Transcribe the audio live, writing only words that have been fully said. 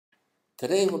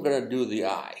Today we're going to do the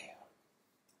eye.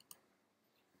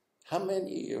 How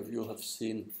many of you have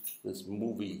seen this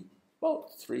movie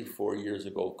about 3-4 years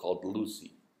ago called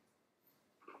Lucy?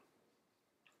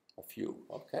 A few,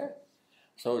 okay?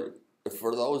 So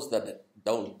for those that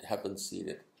haven't seen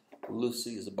it,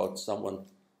 Lucy is about someone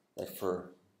that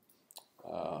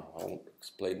I won't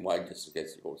explain why just in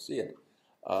case you go see it,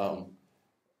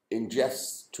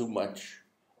 ingests too much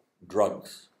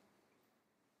drugs.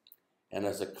 And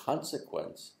as a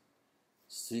consequence,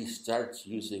 she starts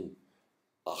using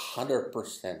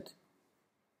 100%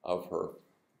 of her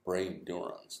brain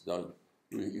neurons. Now,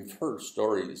 you've heard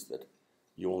stories that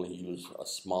you only use a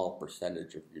small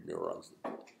percentage of your neurons,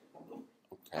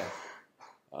 okay?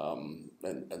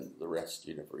 And the rest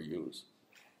you never use.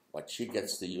 But she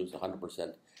gets to use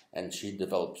 100%, and she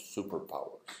develops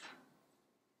superpowers,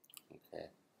 okay?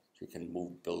 She can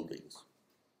move buildings.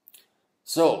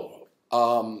 So,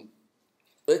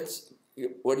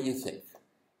 what do you think?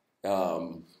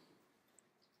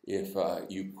 If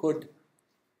you could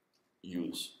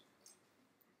use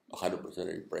 100% of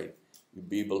your brain, you'd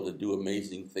be able to do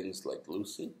amazing things like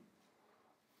Lucy?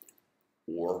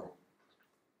 Or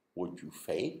would you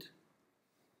faint?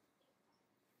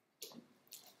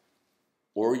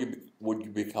 Or would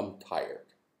you become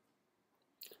tired?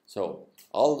 So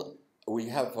we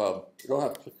don't have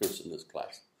clickers in this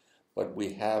class, but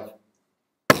we have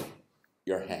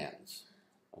your hands,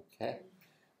 okay?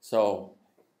 So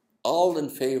all in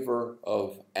favor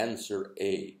of answer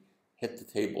A, hit the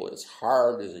table as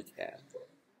hard as you can.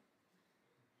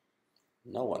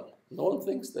 No one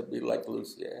thinks that'd be like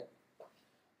Lucy, eh?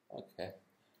 Okay.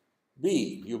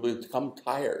 B, you become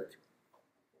tired.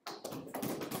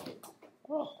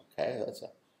 Oh, okay, that's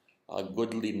a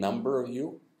goodly number of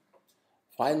you.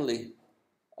 Finally,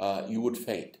 you would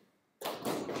faint.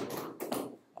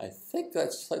 I think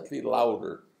that's slightly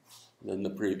louder than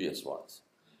the previous ones.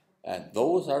 And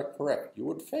those are correct. You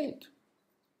would faint.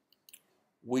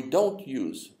 We don't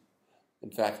use, in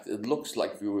fact, it looks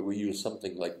like we use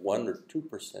something like 1 or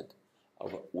 2%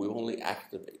 we only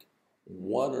activate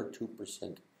 1 or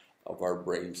 2% of our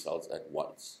brain cells at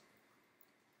once.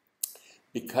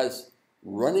 Because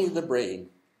running the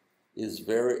brain is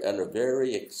a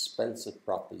very expensive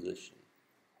proposition.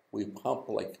 We pump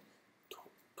like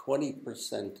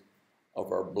 20%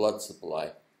 of our blood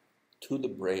supply to the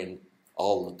brain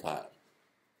all the time.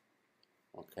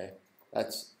 Okay?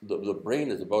 That's the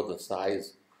brain is about the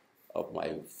size of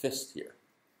my fist here.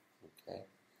 Okay?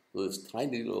 So this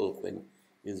tiny little thing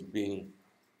is being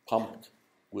pumped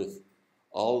with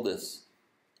all this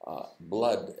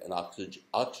blood and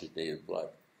oxygenated blood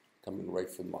coming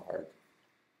right from the heart.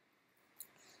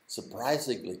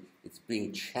 Surprisingly, it's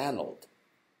being channeled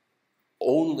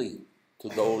only to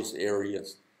those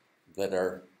areas that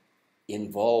are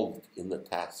involved in the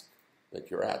task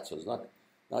that you're at. So it's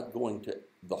not going to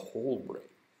the whole brain.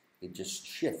 It just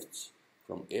shifts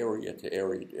from area to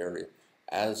area to area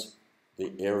as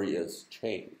the areas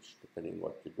change, depending on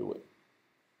what you're doing.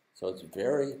 So it's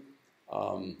very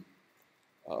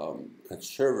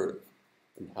conservative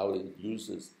in how it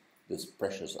uses this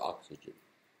precious oxygen.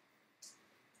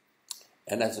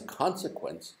 And as a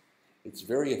consequence, it's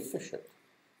very efficient.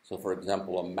 So for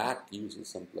example, a Mac uses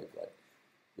something like that.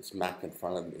 This Mac in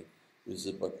front of me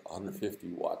uses about 150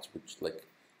 watts, which is like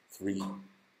 3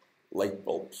 light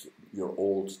bulbs, your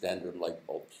old standard light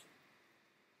bulbs.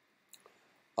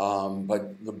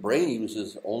 But the brain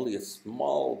uses only a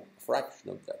small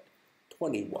fraction of that,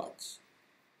 20 watts.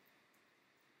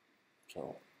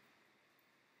 So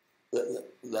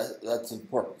that's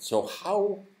important. So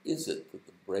how is it that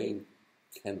the brain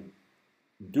can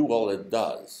do all it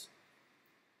does?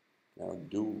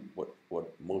 Do what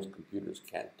most computers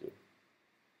can't do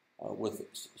with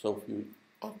so few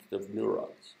active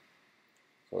neurons.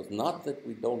 So it's not that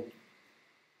we don't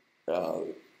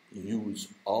use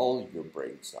all your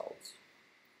brain cells.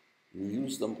 You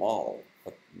use them all,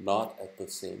 but not at the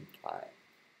same time.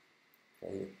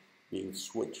 Okay? Being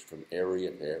switched from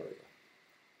area to area.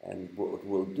 And what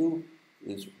we'll do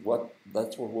is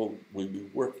that's what we'll be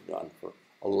working on for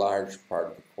a large part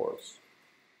of the course.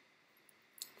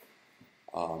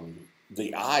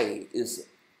 The eye is,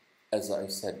 as I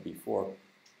said before,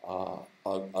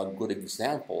 a good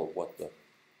example of what the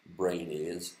brain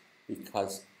is,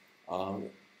 because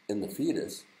in the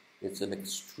fetus, it's an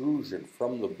extrusion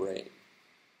from the brain.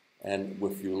 And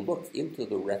if you look into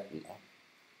the retina,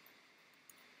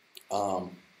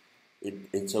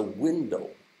 it's a window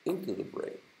into the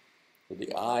brain. So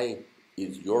the eye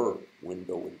is your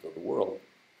window into the world,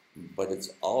 but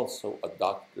it's also a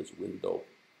doctor's window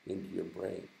into your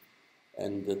brain.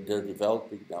 And they're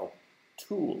developing now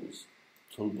tools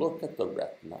to look at the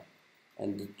retina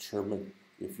and determine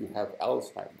if you have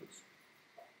Alzheimer's.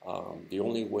 The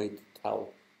only way to tell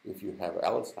if you have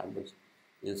Alzheimer's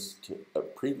is to,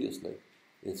 previously,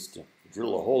 is to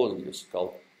drill a hole in your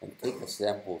skull and take a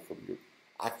sample from your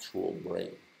actual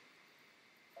brain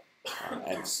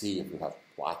and see if you have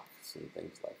plaques and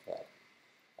things like that.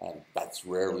 And that's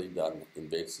rarely done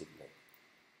invasively.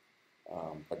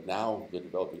 But now they're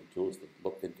developing tools that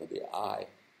look into the eye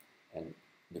and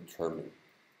determine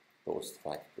those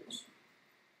factors.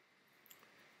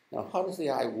 Now, how does the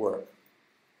eye work?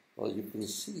 Well, you can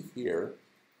see here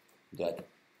that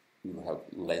you have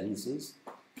lenses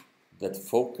that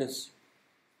focus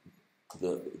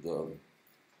the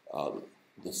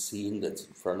scene that's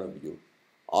in front of you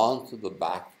onto the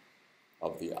back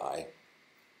of the eye,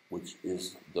 which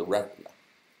is the retina.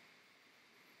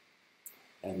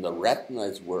 And the retina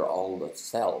is where all the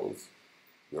cells,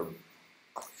 your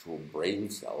actual brain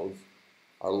cells,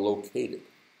 are located.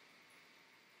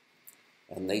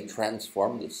 And they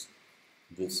transform this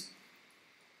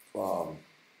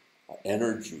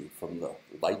energy from the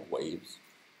light waves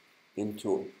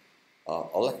into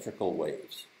electrical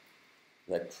waves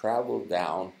that travel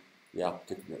down the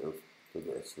optic nerve to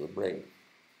the rest of the brain.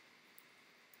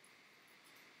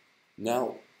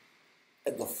 Now,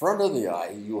 at the front of the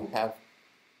eye, you have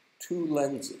two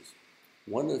lenses.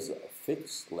 One is a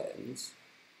fixed lens,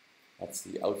 that's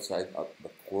the outside of the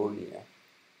cornea,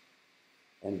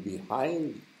 and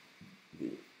behind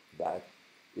that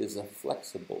is a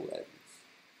flexible lens,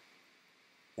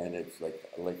 and it's like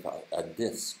a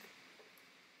disc,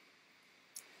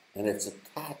 and it's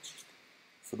attached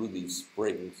through these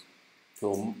springs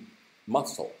to a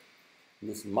muscle. And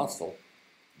this muscle,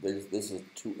 this is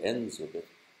two ends of it,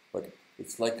 but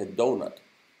it's like a donut.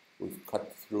 We've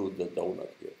cut through the donut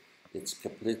here. It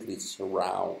completely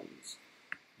surrounds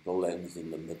the lens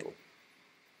in the middle.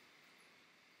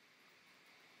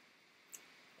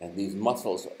 And these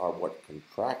muscles are what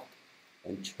contract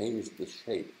and change the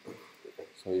shape.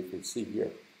 So you can see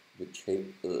here the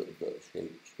shape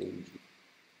changing.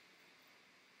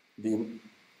 The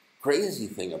crazy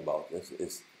thing about this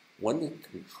is when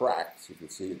it contracts, you can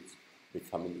see it's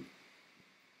becoming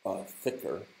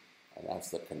thicker, and that's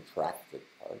the contracted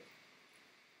part.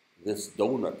 This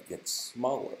donut gets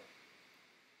smaller,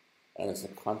 and as a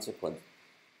consequence,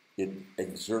 it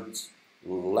exerts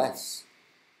less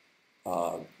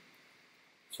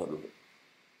sort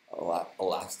of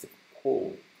elastic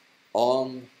pull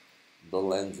on the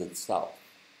lens itself.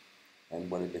 And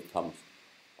when it becomes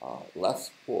less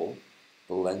pull,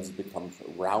 the lens becomes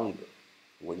rounder.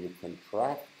 When you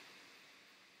contract,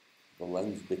 the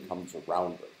lens becomes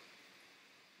rounder.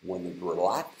 When it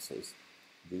relaxes,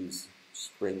 these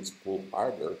springs pull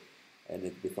harder and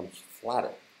it becomes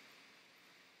flatter.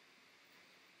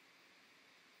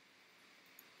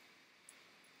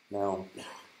 Now,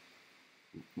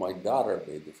 my daughter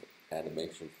made this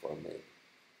animation for me.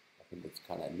 I think it's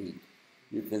kind of neat.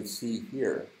 You can see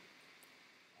here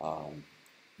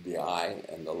the eye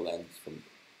and the lens from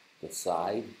the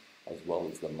side as well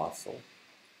as the muscle.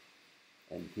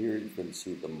 And here you can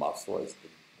see the muscle as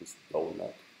this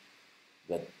donut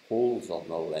that pulls on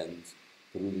the lens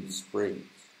through these springs.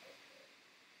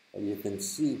 And you can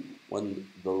see when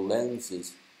the lens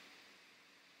is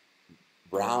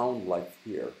brown like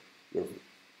here,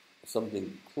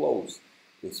 something close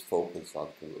is focused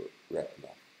onto the retina.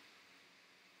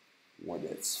 When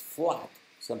it's flat,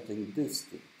 something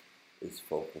distant is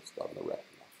focused on the retina.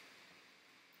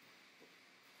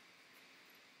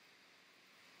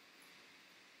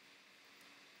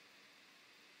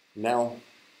 Now,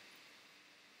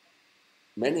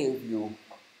 many of you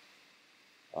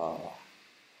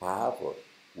have or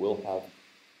will have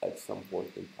at some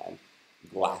point in time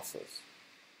glasses.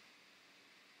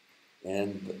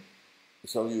 And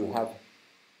so you have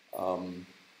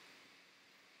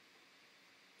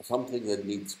something that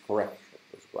needs correction.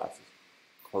 Those glasses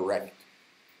correct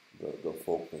the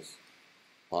focus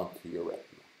onto your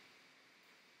retina.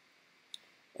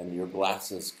 And your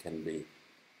glasses can be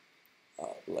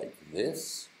like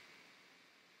this,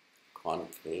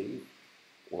 concave,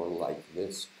 or like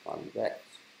this, convex.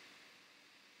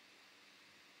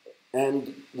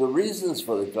 And the reasons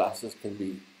for the glasses can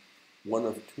be one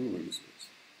of two reasons.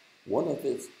 One of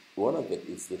it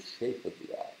is the shape of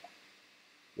the eye.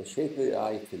 The shape of the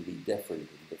eye can be different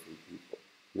in different people.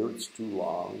 Here it's too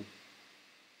long,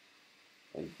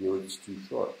 and here it's too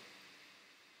short.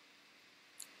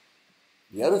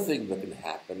 The other thing that can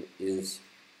happen is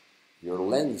your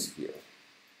lens here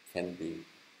can be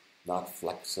not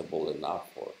flexible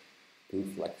enough or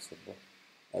too flexible.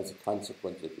 As a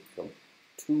consequence, it becomes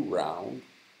too round,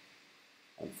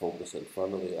 and focus in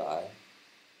front of the eye,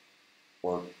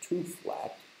 or too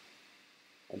flat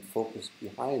and focus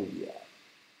behind the eye.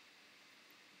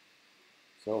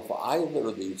 So if either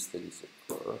of these things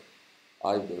occur,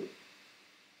 either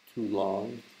too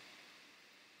long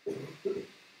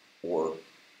or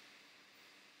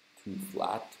too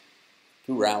flat,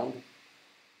 too round,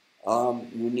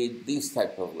 you need these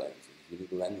type of lenses. You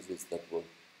need lenses that will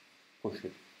push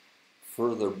it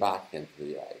further back into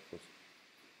the eye, push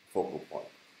focal point.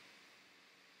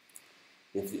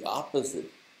 If the opposite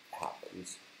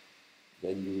happens,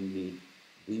 then you need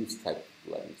these type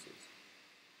of lenses,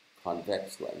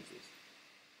 convex lenses,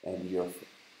 and you're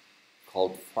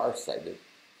called farsighted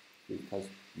because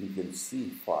you can see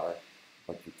far,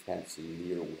 but you can't see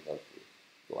near without your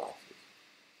glasses.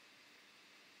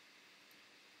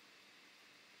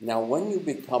 Now, when you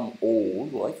become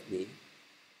old, like me,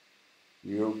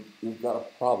 you've got a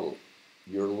problem.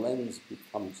 Your lens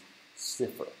becomes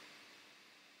stiffer.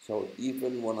 So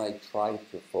even when I try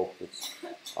to focus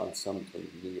on something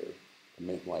near to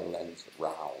make my lens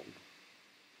round,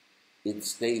 it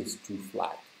stays too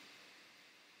flat.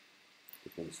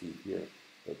 You can see here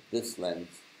that this lens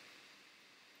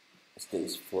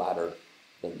stays flatter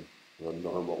than the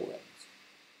normal lens.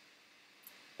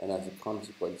 And as a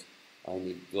consequence, I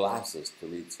need glasses to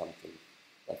read something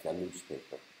like a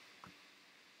newspaper.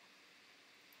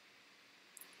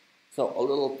 So a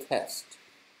little test,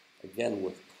 again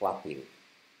with clapping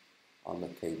on the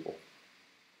table.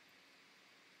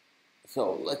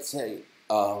 So let's say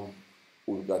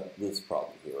we've got this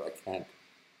problem here. I can't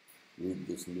read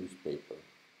this newspaper.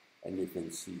 And you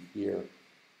can see here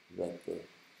that the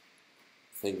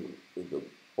thing, the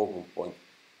focal point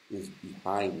is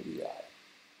behind the eye.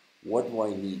 What do I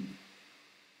need?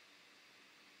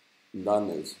 None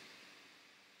is,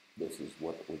 this is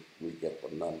what we get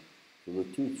from none. So the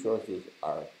two choices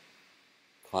are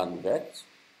convex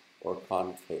or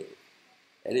concave.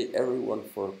 Everyone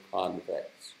for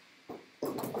convex?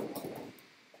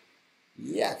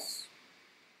 Yes.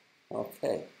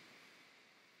 Okay.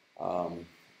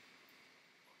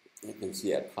 You can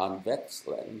see a convex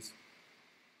lens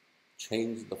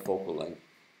change the focal length,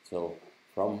 so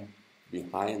from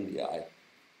behind the eye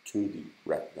to the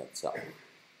retina itself.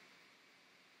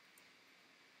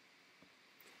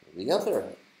 The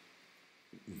other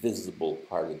visible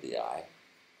part of the eye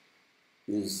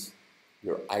is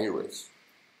your iris,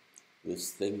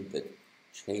 this thing that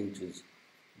changes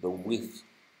the width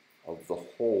of the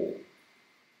hole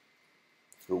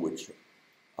through which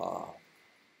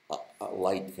a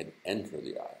light can enter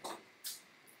the eye.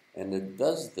 And it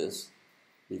does this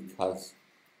because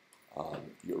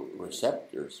your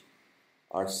receptors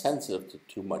are sensitive to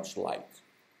too much light.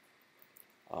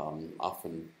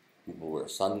 Often people wear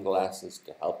sunglasses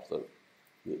to help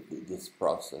this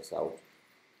process out.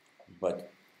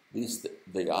 But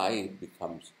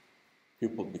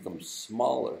pupil becomes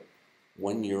smaller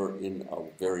when you're in a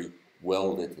very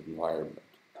well-lit environment.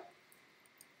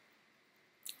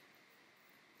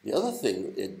 The other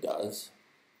thing it does,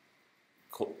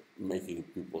 making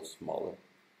pupils smaller,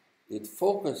 it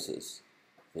focuses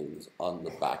things on the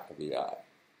back of the eye.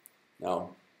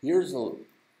 Now, here's a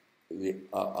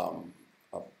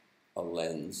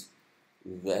lens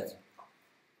that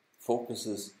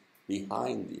focuses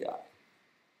behind the eye.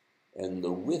 And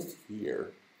the width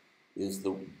here is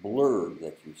the blur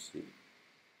that you see.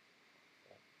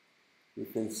 You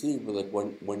can see that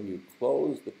when you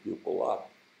close the pupil up,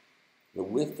 the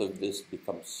width of this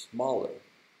becomes smaller,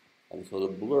 and so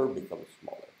the blur becomes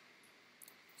smaller.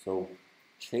 So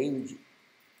changing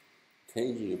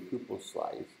your pupil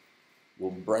size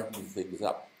will brighten things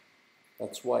up.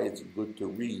 That's why it's good to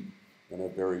read in a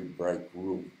very bright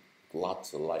room with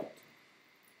lots of light.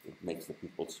 It makes the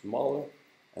pupil smaller,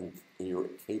 and you're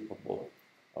capable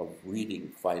of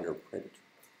reading finer print.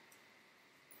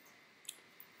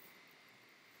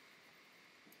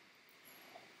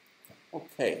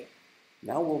 Okay,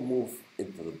 now we'll move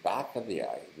into the back of the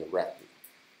eye, the retina.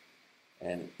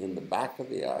 And in the back of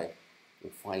the eye,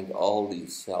 you'll find all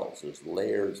these cells. There's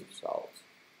layers of cells.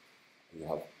 You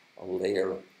have a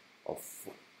layer of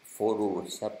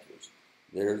photoreceptors.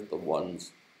 They're the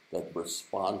ones that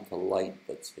respond to light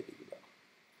that's hitting them.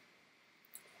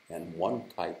 And one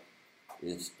type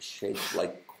is shaped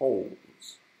like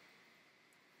cones.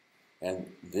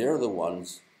 And they're the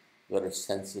ones that are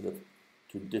sensitive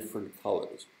to different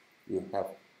colors. You have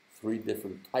 3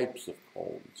 different types of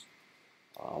cones.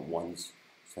 One's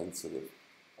sensitive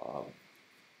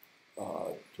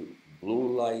to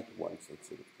blue light, one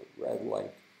sensitive to red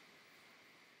light,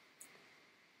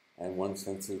 and one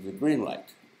sensitive to green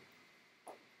light.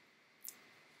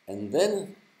 And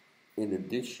then in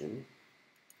addition,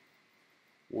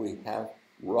 we have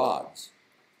rods.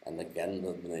 And again,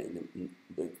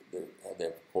 they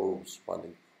have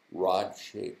corresponding rod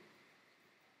shape.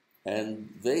 And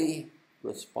they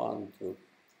respond to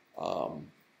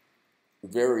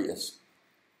various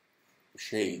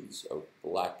shades of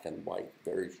black and white,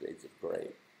 various shades of gray.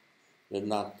 They're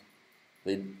not,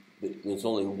 there's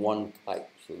only one type,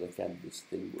 so they can't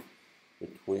distinguish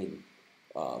between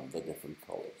the different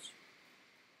colors.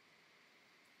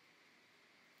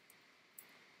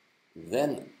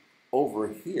 Then over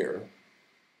here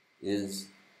is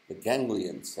the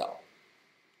ganglion cell,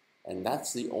 and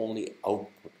that's the only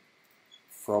output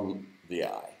from the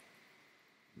eye.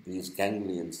 These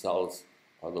ganglion cells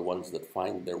are the ones that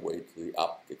find their way to the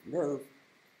optic nerve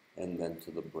and then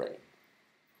to the brain.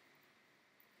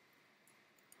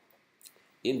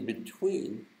 In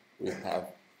between, we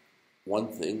have one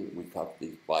thing, we have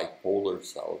these bipolar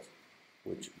cells,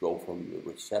 which go from the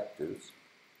receptors.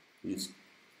 These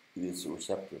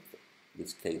receptors, in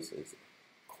this case, is a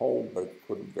cone, but it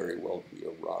could very well be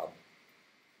a rod.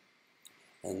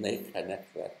 And they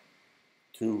connect that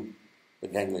to the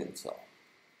ganglion cell.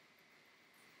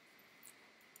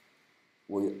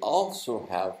 We also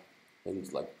have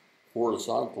things like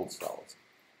horizontal cells,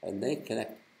 and they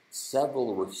connect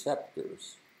several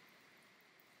receptors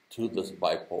to this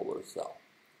bipolar cell.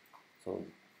 So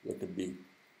there could be,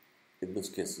 in this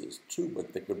case, there's two,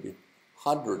 but there could be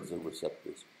hundreds of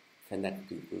receptors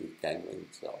connecting to the ganglion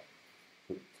cell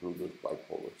through this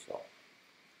bipolar cell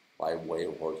by way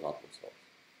of horizontal cells.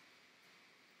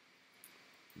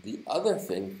 The other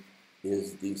thing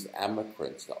is these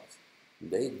amacrine cells.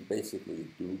 They basically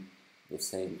do the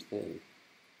same thing,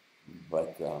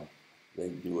 but they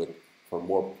do it for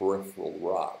more peripheral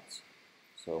rods.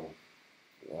 So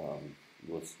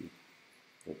you'll see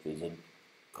that there's a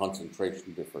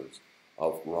concentration difference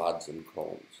of rods and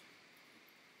cones.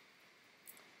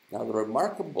 Now, the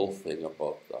remarkable thing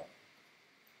about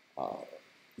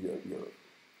your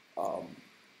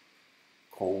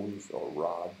cones or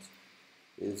rods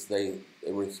is they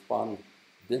respond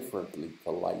differently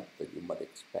to light than you might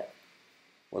expect.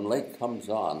 When light comes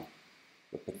on,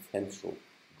 the potential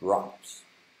drops.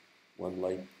 When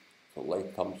light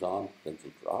comes on,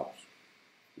 potential drops.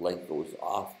 Light goes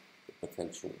off, the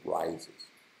potential rises.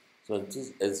 So it's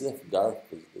just as if dark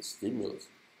is the stimulus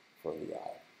for the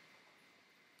eye.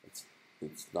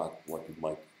 It's not what you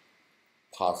might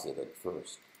posit at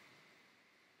first.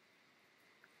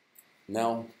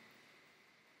 Now,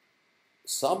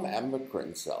 some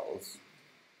amacrine cells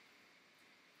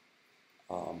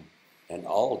and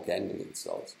all ganglion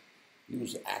cells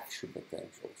use action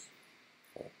potentials.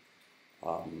 Okay?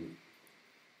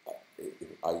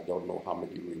 I don't know how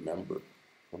many you remember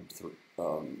from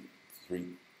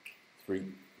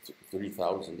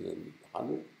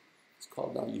 3,100. It's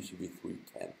called now, used to be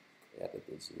 310. They added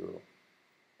a zero.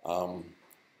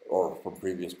 Or from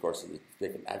previous courses, they've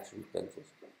taken action potentials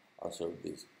are sort of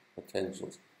these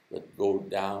potentials that go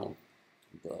down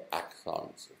the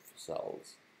axons of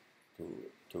cells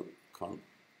to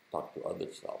talk to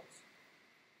other cells.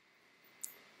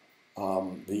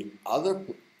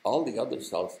 All the other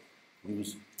cells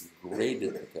use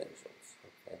graded potentials.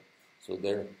 Okay, so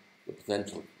the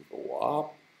potential can go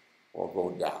up or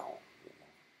go down.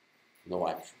 No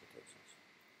action potentials.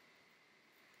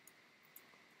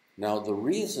 Now the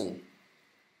reason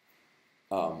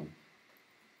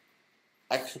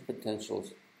action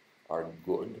potentials are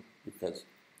good because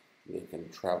they can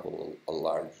travel a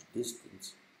large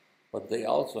distance, but they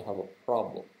also have a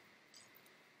problem.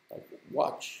 Like,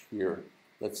 watch here,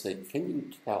 let's say, can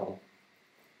you tell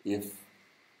if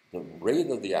the rate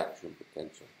of the action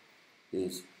potential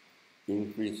is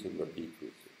increasing or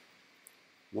decreasing?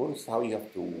 Notice how you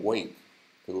have to wait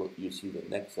till you see the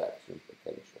next action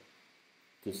potential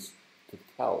to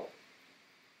tell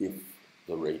if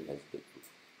the rate has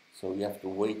decreased. So you have to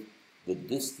wait the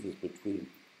distance between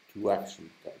two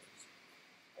action potentials.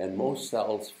 And most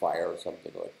cells fire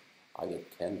something like either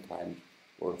 10 times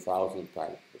or 1,000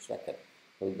 times per second.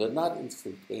 So they're not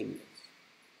instantaneous.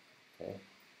 Okay?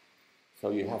 So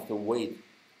you have to wait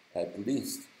at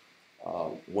least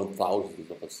 1,000th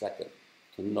of a second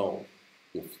to know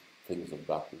if things have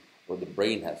gotten, or the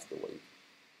brain has to wait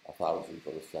 1,000th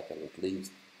of a second at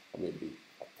least, or maybe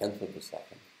 1/10 of a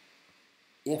second,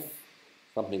 if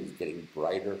something's getting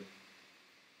brighter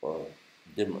or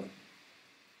dimmer.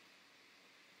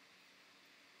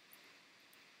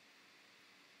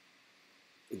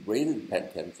 The graded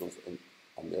potentials,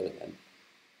 on the other hand,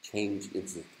 change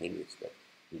instantaneously.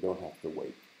 You don't have to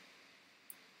wait.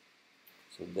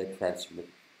 So they transmit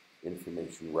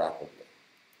information rapidly.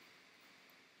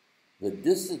 The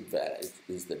disadvantage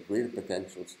is that greater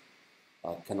potentials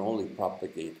can only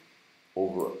propagate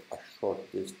over a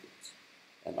short distance,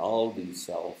 and all these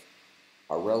cells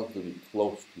are relatively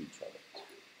close to each other,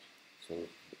 so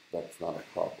that's not a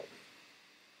problem.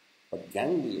 But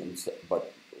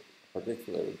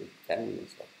particularly the ganglion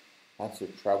cell, has to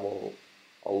travel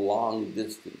a long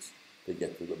distance to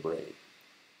get to the brain.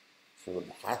 So it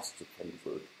has to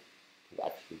convert to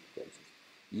action potentials,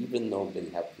 even though they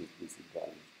have the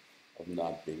disadvantage of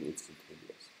not being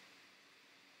instantaneous.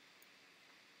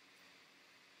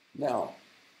 Now,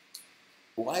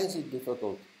 why is it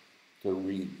difficult to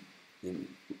read in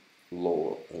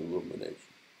low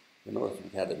illumination? You notice we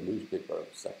had a newspaper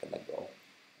a second ago,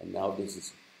 and now this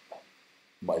is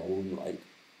by moonlight,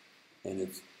 and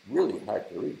it's really hard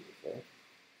to read, okay?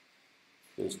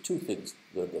 There's two things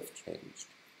that have changed.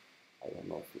 I don't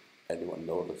know if anyone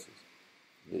notices.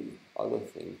 The other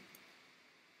thing,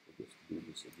 I'll just do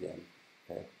this again,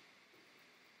 okay?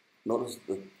 Notice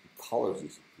the colors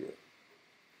disappear.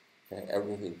 Okay?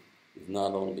 Everything is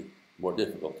not only more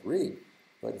difficult to read,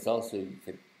 but it's also, you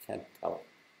can't tell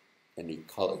any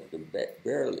color. You can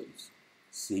barely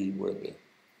see where the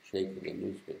shape of the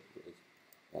newspaper is.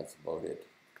 That's about it.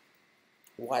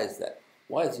 Why is that?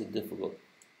 Why is it difficult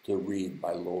to read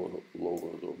by lower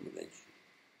illumination?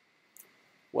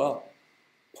 Well,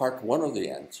 part one of the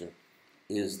answer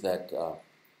is that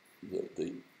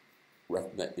the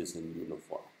retina isn't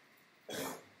uniform.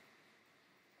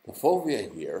 The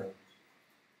fovea here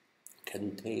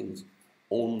contains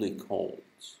only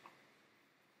cones.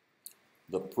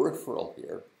 The peripheral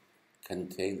here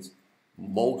contains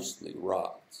mostly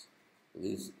rods.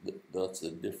 That's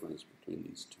the difference between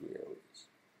these two areas.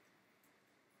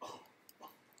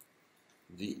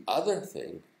 The other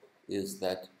thing is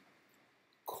that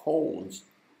cones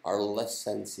are less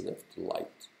sensitive to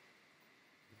light.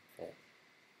 Okay.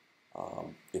 I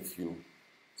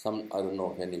don't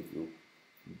know if any of you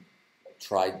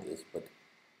tried this, but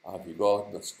if you go out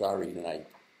in a starry night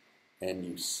and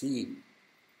you see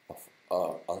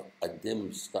a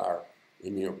dim star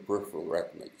in your peripheral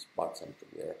retina, you spot something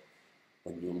there.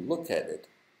 When you look at it,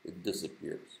 it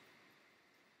disappears.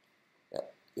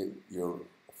 Your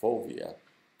fovea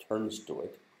turns to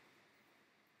it,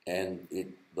 and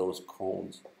those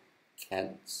cones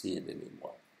can't see it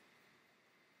anymore.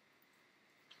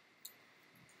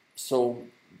 So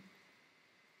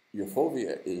your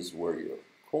fovea is where your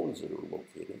cones are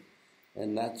located,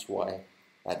 and that's why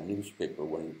that newspaper,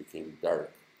 when it became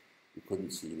dark, you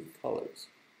couldn't see any colors.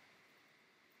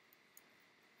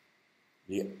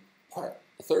 The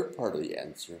third part of the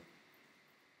answer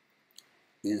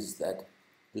is that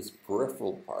this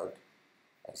peripheral part,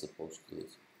 as opposed to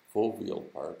this foveal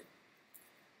part,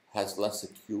 has less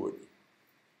acuity.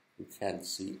 You can't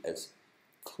see as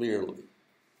clearly,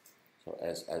 so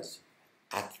as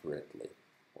accurately,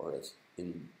 or as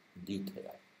in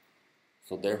detail.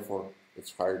 So therefore,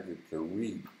 it's harder to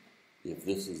read if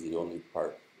this is the only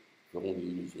part, you're only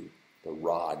using the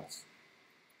rods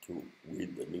to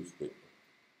read the newspaper.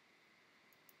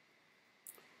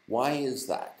 Why is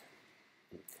that?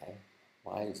 Okay,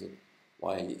 why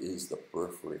is the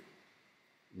periphery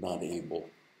not able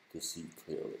to see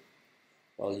clearly?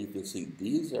 Well, you can see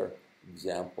these are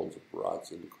examples of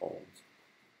rods and cones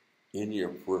in your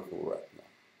peripheral retina.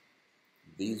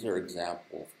 These are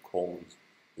examples of cones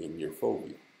in your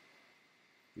fovea.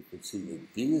 You can see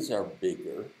that these are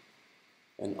bigger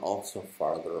and also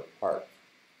farther apart.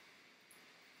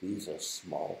 These are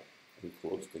small and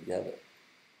close together.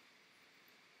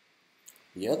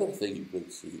 The other thing you can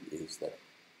see is that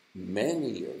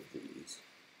many of these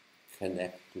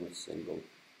connect to a single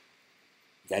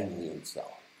ganglion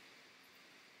cell,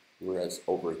 whereas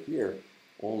over here,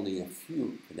 only a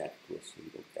few connect to a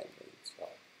single ganglion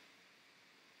cell.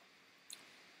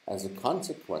 As a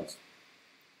consequence,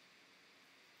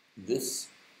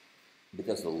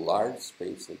 because of large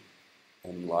spacing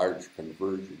and large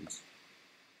convergence,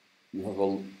 you have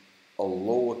a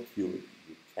low acuity.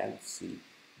 You can't see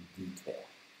detail.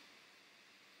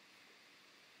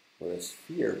 Whereas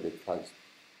here, because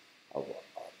of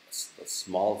the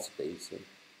small spacing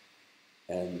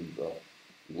and the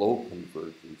low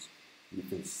convergence, you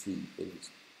can see things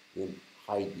in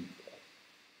high detail.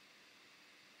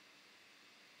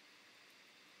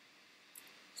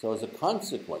 So as a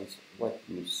consequence, what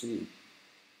you see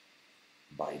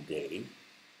by day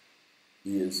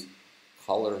is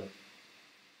color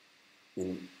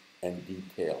and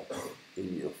detail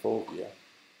in your fovea,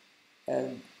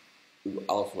 and you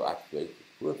also activate the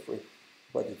periphery,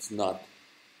 but it's not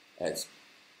as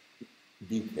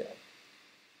detailed.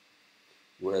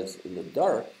 Whereas in the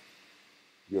dark,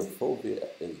 your fovea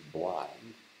is blind.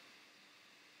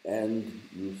 and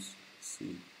you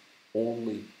see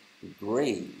only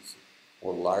grays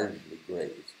or largely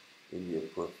grays in your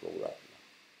peripheral retina.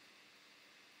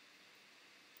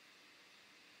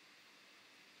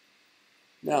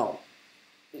 Now,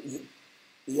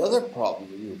 the other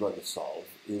problem that you're going to solve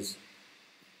is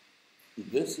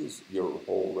this is your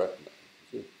whole retina.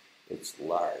 You see, it's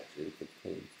large. It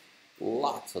contains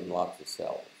lots and lots of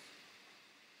cells.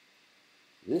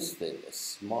 This thing is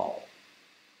small.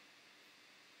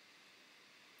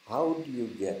 How do you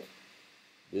get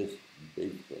this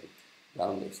big thing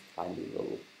down this tiny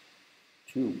little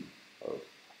tube or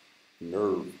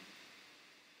nerve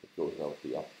that goes out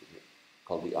the optic,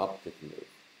 called the optic nerve?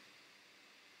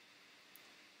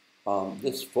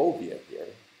 This fovea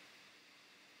here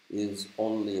is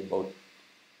only about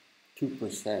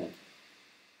 2%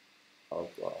 of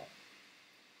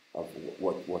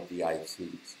what the eye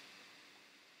sees,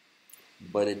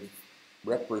 but it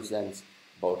represents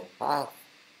about half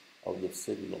of the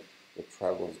signal that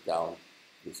travels down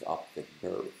this optic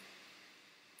nerve.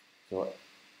 So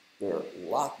there are a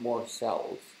lot more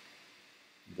cells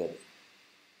that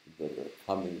are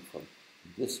coming from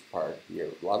this part here.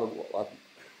 A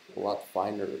lot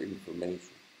finer information is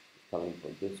coming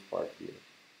from this part here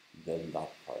than that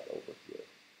part over here.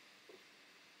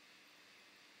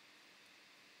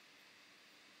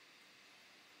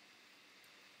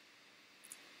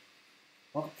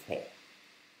 Okay.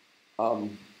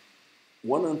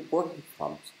 One important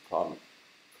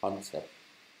concept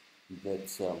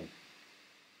that's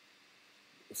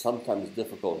sometimes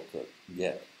difficult to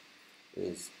get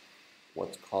is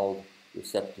what's called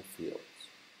receptive fields.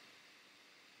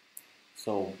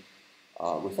 So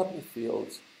receptive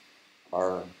fields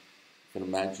are, you can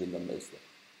imagine them as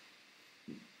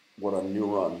what a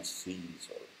neuron sees,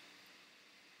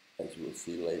 or as you will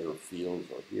see later, feels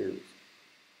or hears.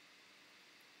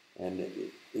 And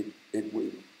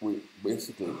we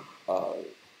basically,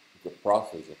 the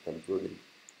process of converting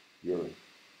your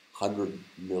 100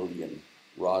 million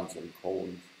rods and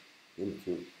cones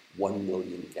into 1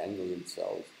 million ganglion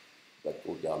cells that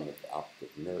go down the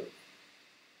optic nerve.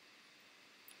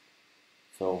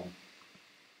 So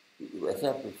the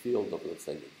receptive field of, let's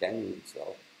say, the ganglion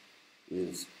cell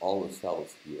is all the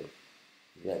cells here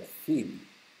that feed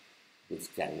this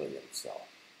ganglion cell.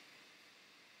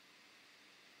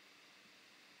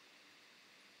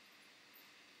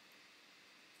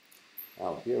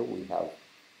 Now here we have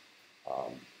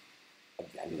a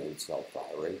ganglion cell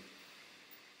firing,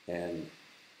 and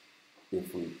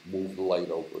if we move the light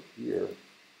over here,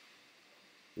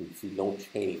 we see no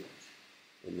change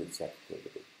in its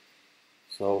activity.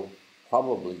 So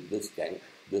probably this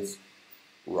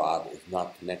rod is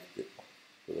not connected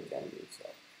to the ganglion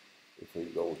cell. If we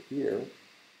go here,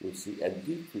 we see a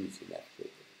decrease in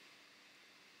activity.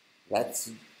 That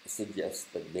suggests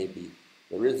that maybe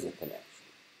there is a connection.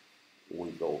 When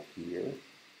we go here,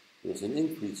 there's an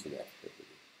increase in activity.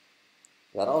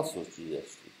 That also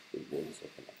suggests that there is a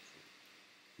connection.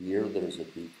 Here, there's a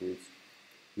decrease.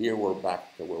 Here, we're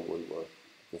back to where we were at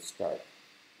the start.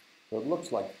 So it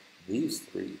looks like these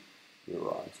three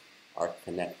neurons are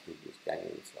connected to this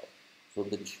ganglion cell. So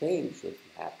the change that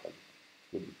can happen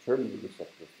to determine the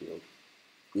receptive field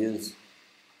is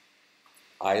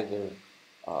either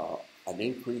an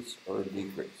increase or a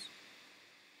decrease.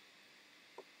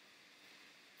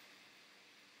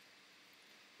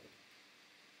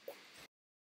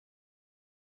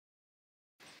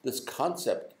 This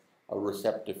concept of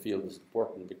receptive field is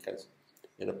important because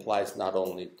it applies not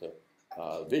only to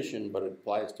vision, but it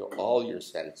applies to all your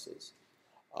senses.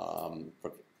 In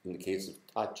the case of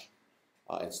touch,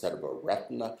 instead of a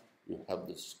retina, you have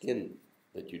the skin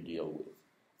that you deal with.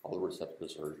 All the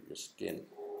receptors are your skin.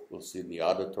 We'll see in the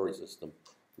auditory system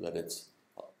that it's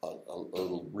a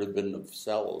little ribbon of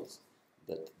cells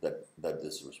that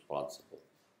is responsible.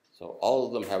 So all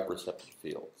of them have receptive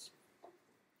fields.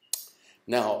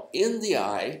 Now, in the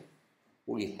eye,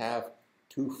 we have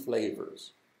two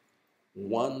flavors.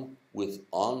 One with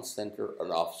on-center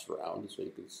and off-surround, so you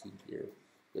can see here,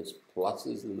 there's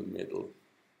pluses in the middle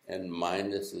and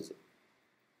minuses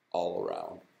all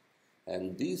around.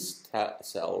 And these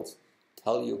cells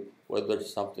tell you whether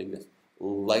something is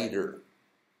lighter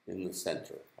in the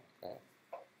center. Okay?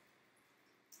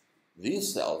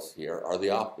 These cells here are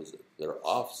the opposite. They're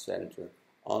off-center,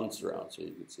 on-surround, so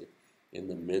you can see in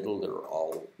the middle they're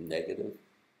all negative,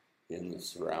 in the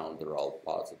surround they're all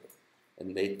positive.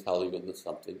 And they tell you that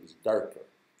something is darker.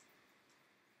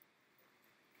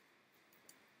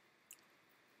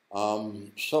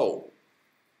 So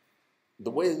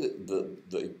the way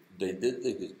that they did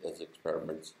these as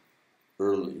experiments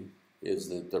early is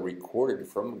that they're recorded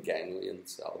from a ganglion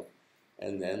cell,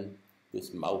 and then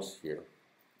this mouse here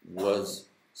was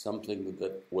something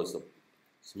that was a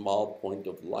small point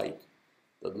of light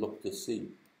that looked to see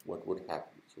what would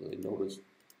happen. So they noticed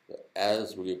that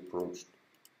as we approached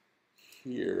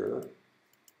here,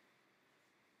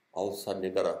 all of a sudden you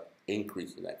got an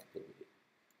increase in activity.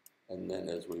 And then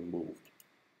as we moved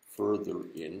further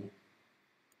in,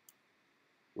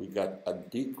 we got a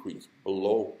decrease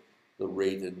below the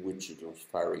rate at which it was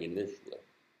firing initially.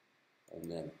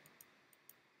 And then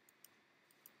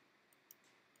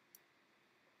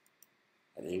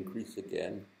an increase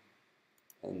again,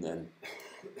 and then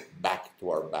back to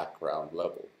our background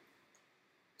level.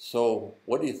 So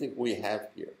what do you think we have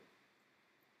here?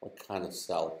 What kind of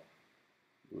cell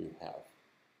do we have?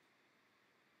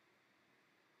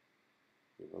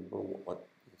 Remember what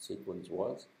the sequence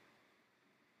was?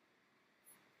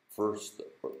 First,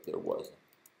 there was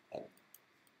an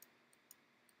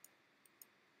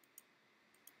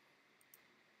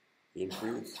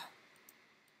increase.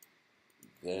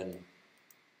 Then,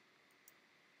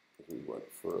 as we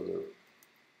went further,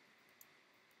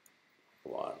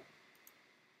 go on.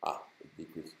 A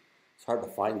decrease. It's hard to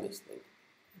find this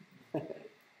thing.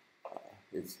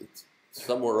 It's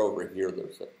somewhere over here, the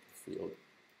receptive field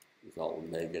is all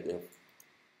negative,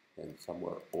 and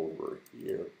somewhere over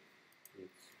here,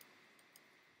 it's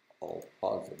all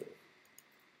positive.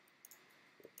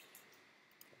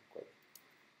 Can't quite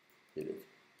get it.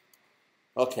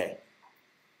 Okay.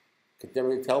 Can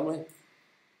somebody tell me?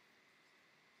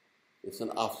 It's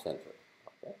an off-center,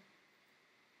 okay?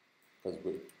 Because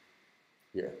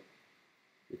here,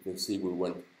 you can see we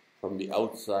went from the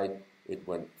outside, it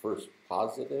went first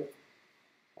positive,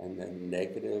 and then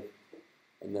negative,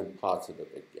 and then positive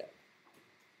again.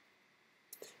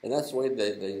 And that's the way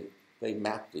they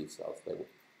map these cells. They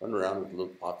run around with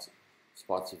little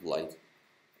spots of light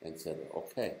and said,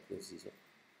 okay, this is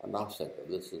an off-center,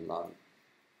 this is not,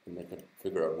 and they could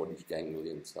figure out what each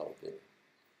ganglion cell did.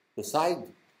 Beside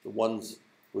the ones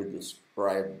we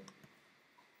described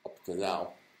up to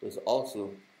now, there's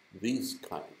also these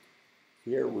kind.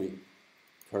 Here we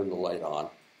turn the light on,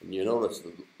 and you notice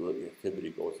the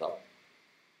activity goes up,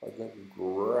 but then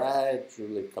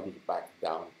gradually comes back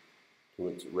down to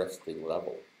its resting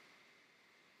level.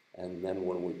 And then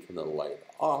when we turn the light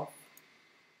off,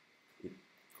 it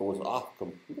goes off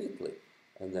completely,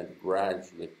 and then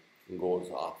gradually goes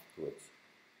off to its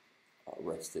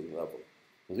resting level.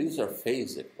 So these are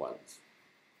phasic ones,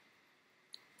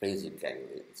 phasic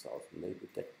ganglion cells, and they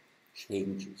detect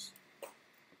changes to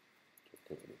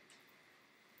activity.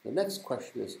 The next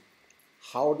question is,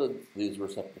 how did these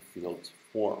receptive fields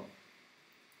form?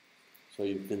 So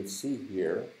you can see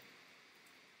here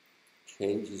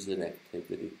changes in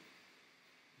activity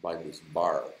by this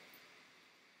bar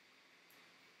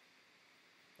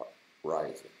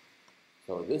rising.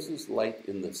 So this is light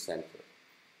in the center.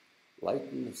 Light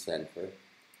in the center,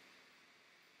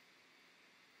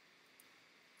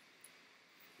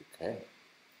 okay,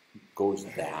 goes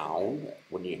down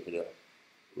when you hit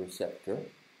a receptor.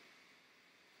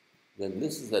 Then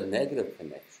this is a negative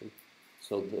connection,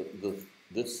 so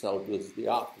this cell does the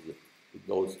opposite. It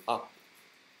goes up.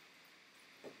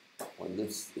 When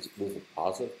this is a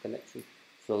positive connection,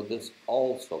 so this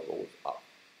also goes up.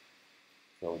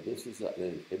 So this is an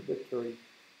inhibitory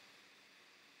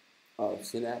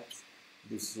synapse.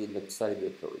 This is an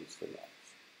excitatory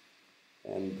synapse.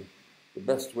 And the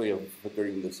best way of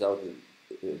figuring this out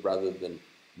is rather than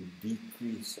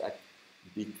decrease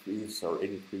or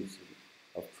increase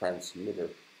of transmitter,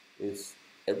 is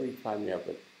every time you have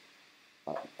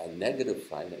a negative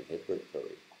sign,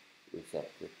 inhibitory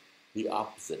receptor, the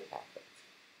opposite happens.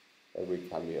 Every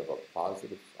time you have a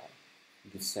positive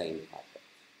sign, the same happens.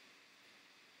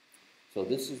 So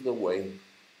this is the way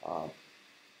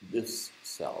this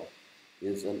cell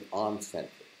is an on-center,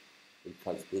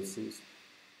 because this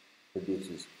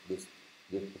produces this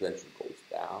potential goes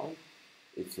down.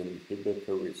 It's an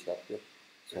inhibitory receptor,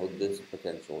 so this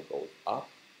potential goes up,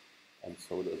 and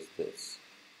so does this.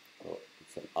 So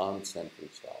it's an on-center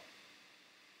cell.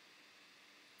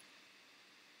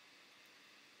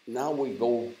 Now we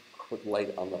go put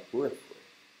light on the periphery.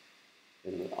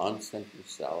 In an on-center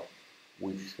cell,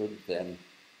 we should then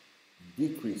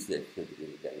decrease the activity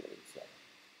of the ganglion cell.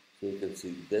 So you can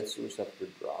see this receptor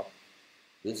drop.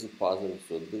 This is positive,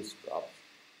 so this drops.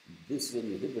 This is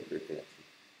an inhibitory connection,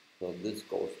 so this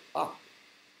goes up.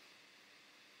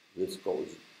 This goes,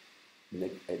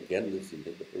 again, this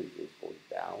inhibitory, this goes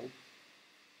down,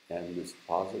 and this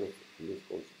positive, and this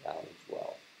goes down as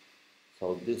well.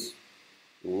 So this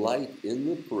light in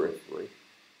the periphery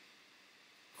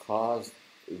caused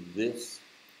this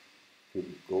to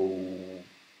go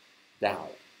down,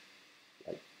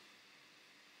 like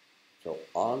so,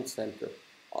 on center,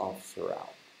 off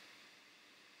surround.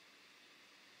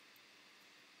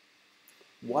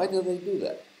 Why do they do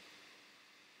that?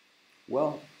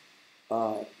 Well,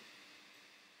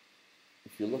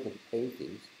 if you look at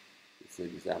paintings, it's an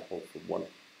example from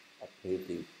a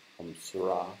painting from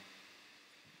Seurat.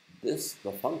 The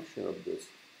function of this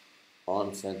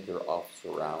on center, off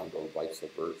surround, or vice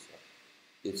versa,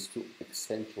 is to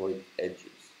accentuate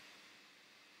edges.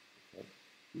 Okay?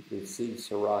 You can see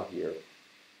Seurat here.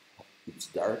 It's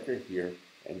darker here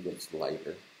and gets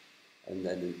lighter, and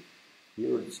then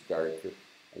here it's darker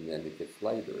and then it gets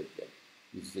lighter again.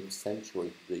 This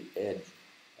accentuates the edge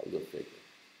of the figure.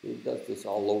 He does this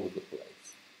all over the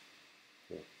place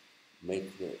to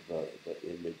make the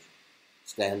image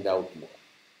stand out more.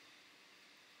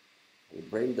 And the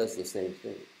brain does the same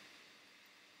thing.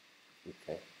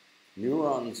 Okay,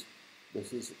 neurons.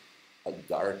 This is a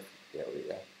dark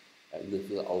area, and this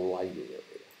is a light area.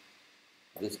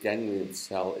 This ganglion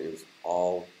cell is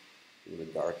all in the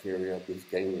dark area. This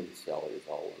ganglion cell is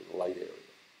all in the light area.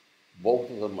 Both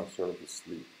of them are sort of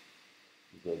asleep.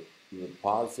 The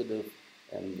positive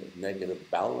and the negative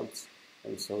balance,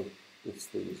 and so this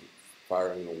thing is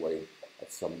firing away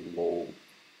at some low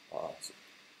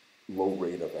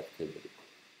rate of activity.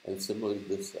 And similarly,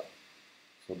 this cell.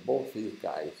 So both these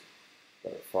guys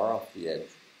that are far off the edge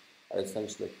are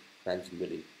essentially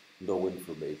transmitting no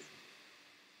information.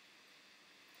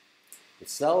 The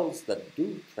cells that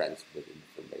do transmit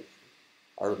information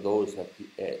are those at the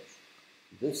edge.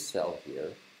 This cell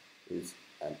here is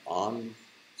an on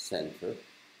center,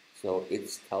 so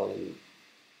it's telling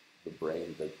the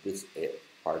brain that this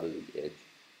part of the edge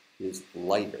is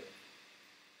lighter.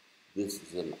 This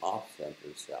is an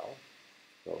off-center cell,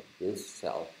 so this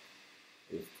cell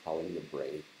is telling the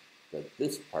brain that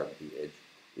this part of the edge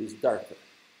is darker.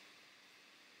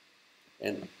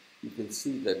 And you can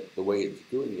see that the way it's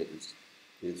doing it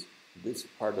is this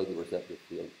part of the receptive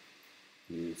field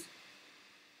is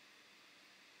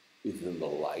in the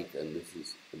light and this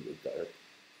is in the dark.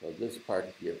 So this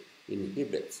part here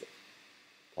inhibits it,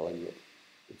 telling it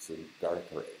it's a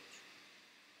darker edge.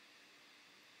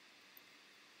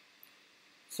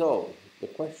 So the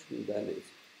question then is,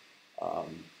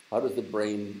 how does the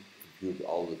brain compute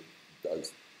all that it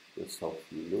does with so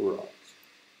few neurons?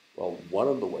 Well, one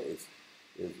of the ways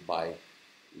is by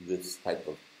this type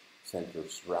of center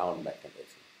surround mechanism.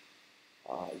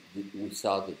 We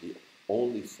saw that the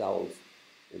only cells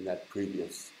in that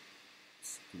previous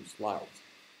 2 slides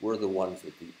were the ones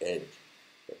at the edge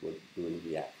that were doing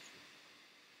the action.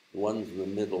 The ones in the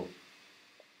middle,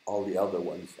 all the other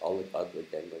ones, all the other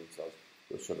ganglion cells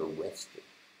were sort of resting.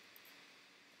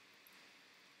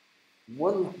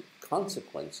 One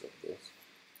consequence of this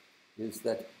is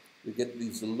that we get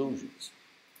these illusions.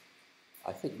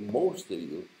 I think most of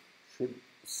you should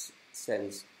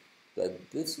sense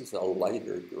that this is a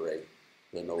lighter gray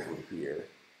than over here,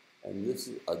 and this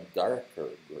is a darker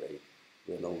gray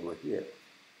than over here.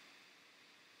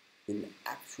 In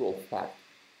actual fact,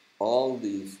 all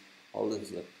this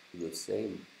is the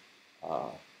same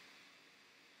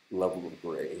level of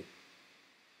gray.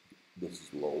 This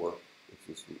is lower,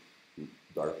 this is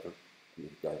darker, and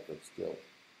it's darker still.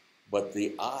 But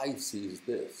the eye sees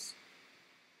this.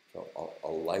 So a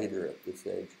lighter at this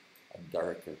edge, a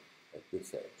darker at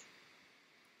this edge.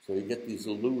 So you get these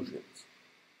illusions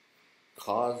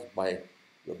caused by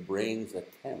the brain's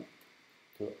attempt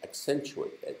to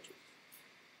accentuate edges.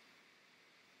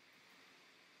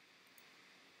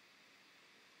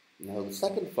 Now the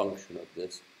second function of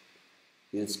this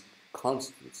is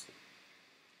constancy.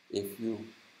 If you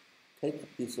take a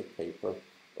piece of paper,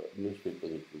 or a newspaper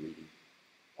that you're reading,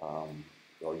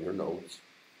 or your notes,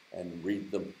 and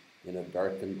read them in a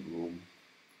darkened room,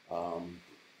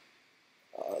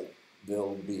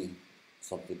 there'll be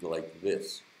something like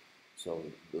this. So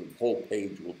the whole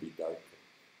page will be darker.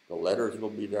 The letters will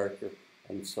be darker,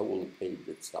 and so will the page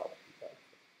itself be darker.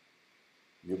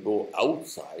 You go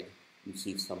outside, you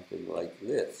see something like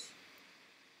this.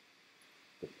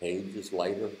 The page is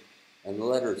lighter, and the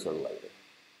letters are lighter.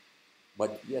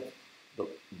 But yet,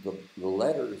 the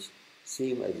letters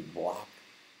seem as black.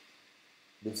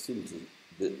 This is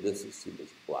seen as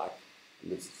black,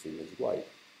 and this is seen as white.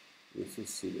 This is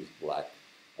seen as black,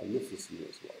 and this is seen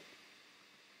as white.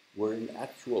 Where in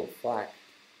actual fact,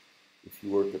 if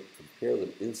you were to compare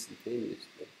them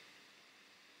instantaneously,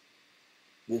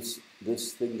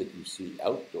 this thing that you see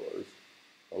outdoors,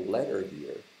 the letter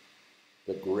here,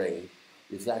 the gray,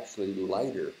 is actually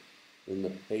lighter than the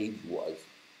page was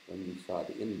when you saw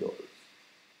it indoors.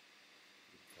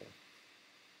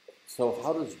 So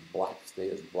how does black stay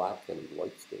as black and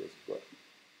white stay as white?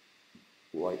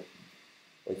 White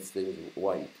stays as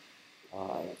white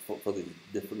for the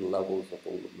different levels of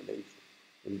illumination,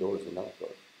 indoors and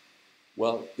outdoors.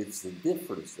 Well, it's the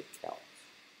difference that counts.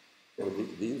 So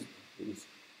these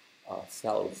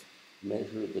cells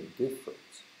measure the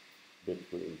difference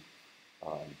between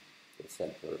the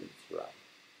center and the surround.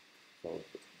 So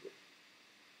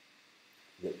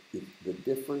the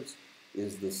difference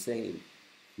is the same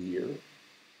here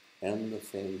and the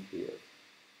same here.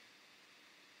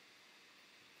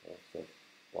 Okay, so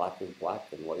black is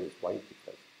black and white is white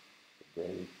because the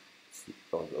brain,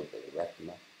 or the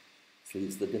retina,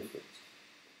 sees the difference.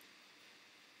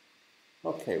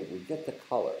 Okay, we get the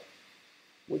color.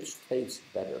 Which tastes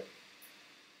better?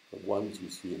 The ones you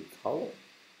see in color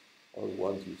or the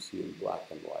ones you see in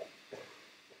black and white?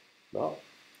 No,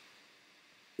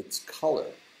 it's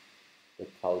color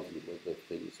that tells you whether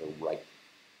things are right.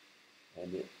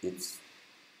 And it's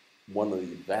one of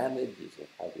the advantages of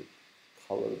having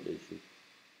color vision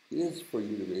is for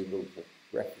you to be able to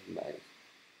recognize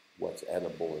what's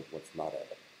edible and what's not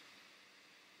edible.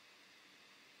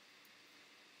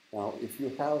 Now, if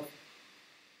you have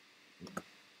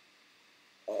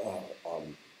a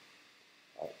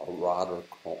rod or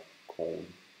cone,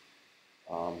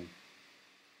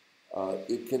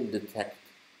 it can detect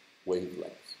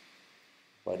wavelengths,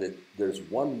 but there's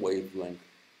one wavelength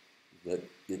that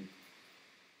it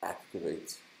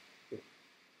activates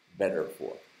better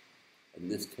for. In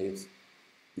this case,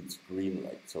 it's green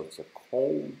light, so it's a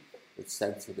cone that's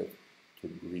sensitive to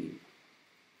green.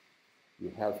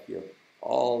 You have here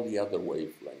all the other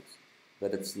wavelengths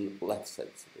that it's less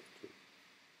sensitive to.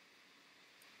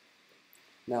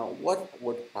 Now, what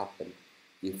would happen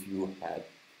if you had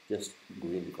just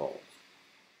green cones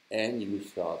and you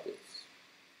saw this?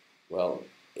 Well,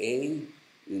 A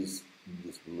is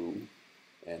this blue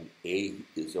and A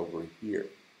is over here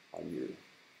on your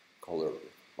color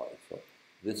bar. So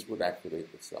this would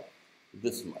activate the cell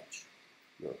this much,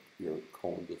 your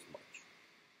cone this much.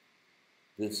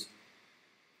 This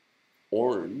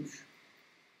orange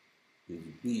is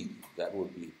B, that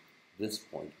would be this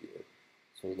point here.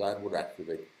 So that would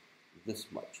activate this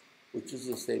much, which is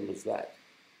the same as that.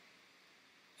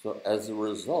 So as a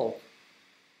result,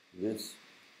 this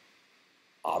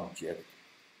object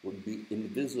would be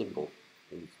invisible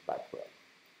in its background.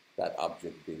 That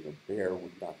object being a bear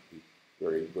would not be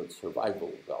very good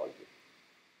survival value.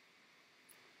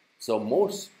 So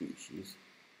most species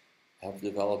have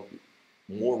developed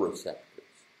more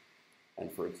receptors.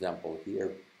 And for example,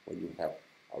 here, when you have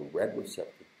a red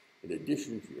receptor, in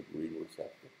addition to your green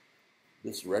receptor,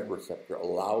 this red receptor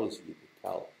allows you to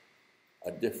tell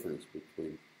a difference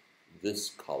between this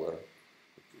color,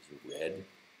 which is red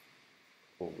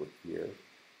over here,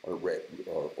 or red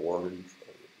or orange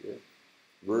over here,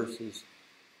 versus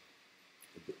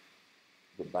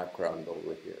the background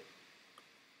over here.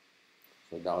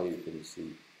 So now you can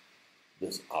see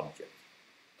this object.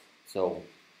 So,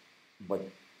 but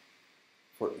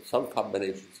for some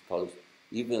combinations of colors,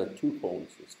 even a two-cone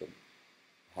system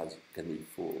can be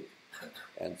fooled.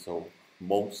 And so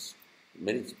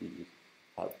many species,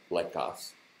 like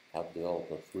us, have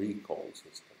developed a three-cone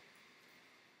system.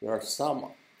 There are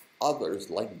some others,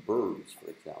 like birds, for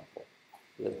example,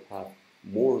 that have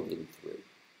more than three.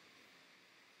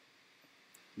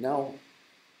 Now,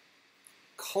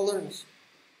 cones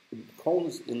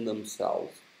in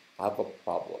themselves have a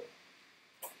problem.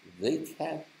 They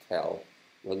can't tell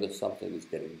whether something is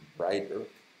getting brighter,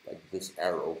 like this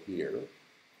arrow here,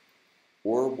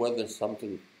 or whether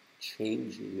something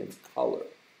changing in color,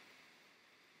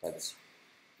 that's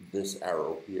this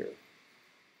arrow here.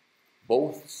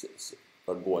 Both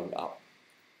are going up,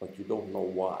 but you don't know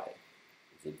why.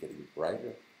 Is it getting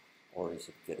brighter, or is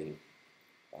it getting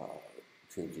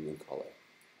changing in color?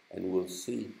 And we'll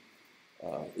see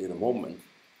in a moment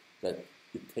that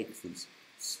it takes these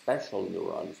special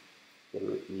neurons that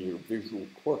are in your visual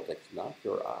cortex, not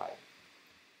your eye,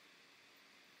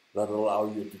 that allow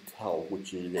you to tell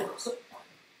which it is.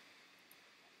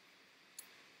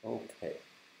 Okay.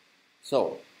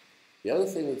 So, the other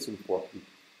thing that's important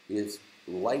is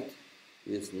light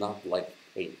is not like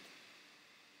paint.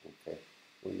 Okay.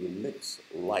 When you mix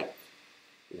light,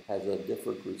 it has a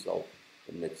different result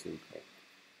than mixing paint.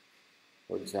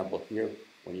 For example, here,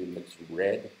 when you mix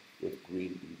red with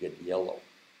green, you get yellow.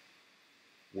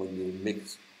 When you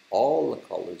mix all the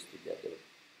colors together,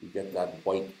 you get that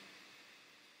white.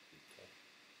 Okay.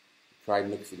 Try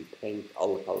mixing paint,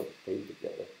 all the colors of paint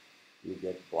together, you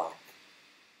get black,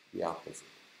 the opposite.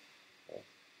 Okay.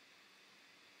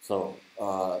 So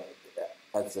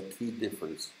that's a key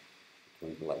difference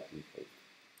enlightened faith.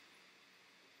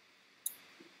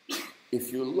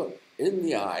 If you look in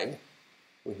the eye,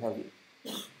 we have,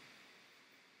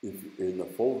 in the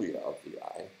fovea of the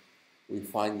eye, we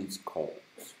find these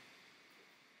cones.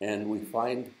 And we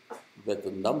find that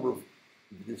the number of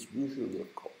distribution of the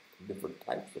different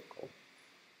types of cones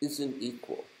isn't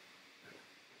equal.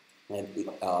 And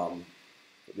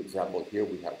for example, here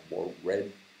we have more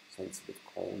red sensitive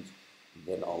cones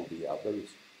than all the others,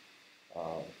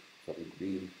 some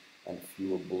green and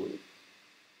fewer blue.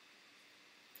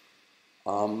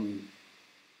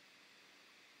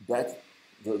 That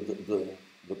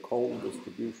the cone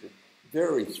distribution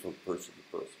varies from person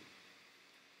to person.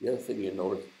 The other thing you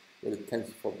notice that it tends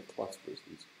to form clusters.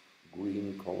 These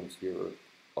green cones here are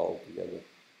all together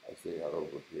as they are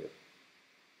over here.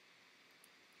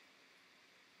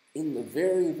 In the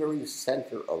very, very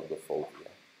center of the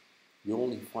fovea, you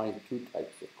only find two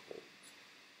types of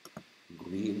cones,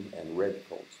 green and red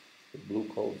cones. The blue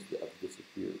cones have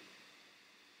disappeared.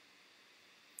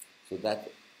 So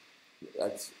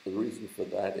that's the reason for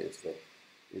that is that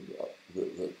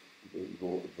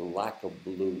the lack of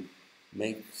blue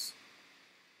makes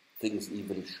things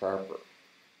even sharper.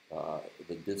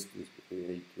 The distance between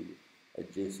any two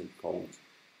adjacent cones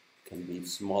can be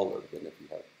smaller than if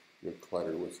you're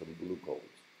cluttered with some blue cones.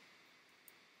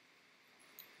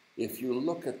 If you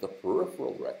look at the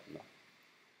peripheral retina,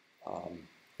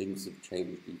 things have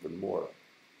changed even more.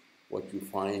 What you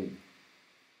find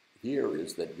here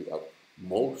is that you have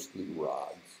mostly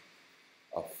rods,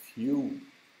 a few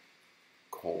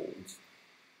cones,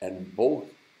 and both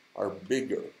are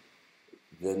bigger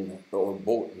than, or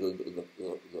both the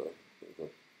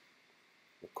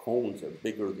cones are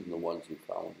bigger than the ones you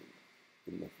found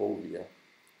in the fovea,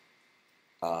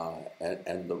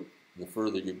 and the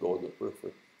further you go in the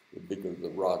periphery, the bigger the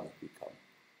rods become.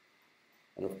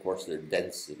 And of course their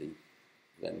density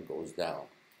then goes down.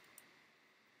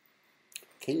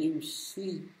 Can you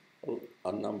see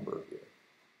a number here?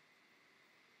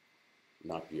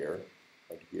 Not here,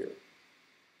 but here.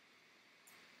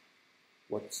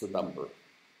 What's the number?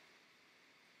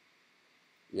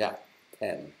 Yeah,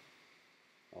 10.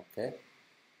 Okay?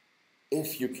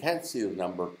 If you can't see the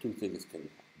number, two things can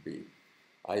be.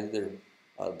 Either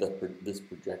this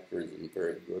projector isn't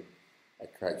very good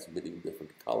at transmitting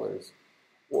different colors,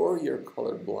 or you're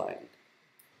colorblind.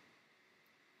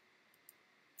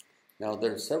 Now,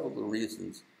 there are several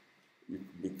reasons you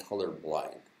can be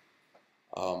colorblind.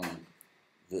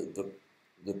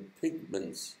 The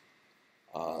pigments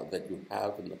that you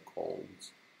have in the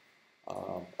cones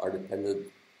are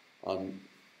dependent on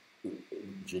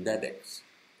genetics.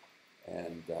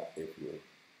 And if you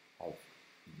have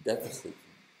deficits,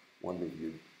 one of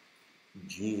your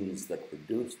genes that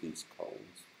produce these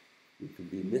cones, you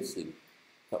could be missing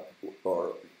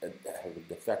or have a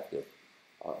defective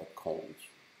cones.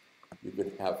 You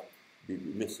could be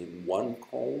missing one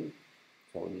cone,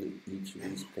 so in each of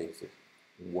these cases,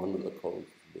 one of the cones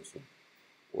is missing.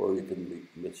 Or you can be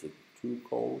missing two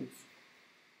cones,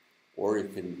 or you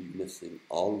can be missing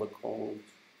all the cones,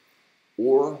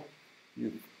 or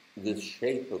the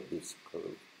shape of this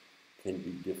curve can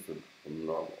be different from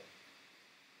normal.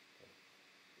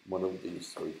 One of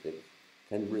these three things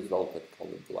can result in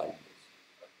color blindness.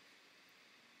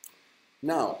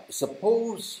 Now,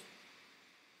 suppose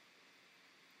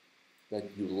that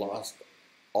you lost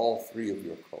all three of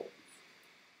your cones.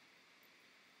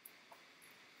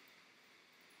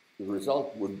 The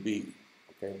result would be,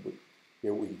 okay,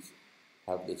 here we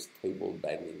have this table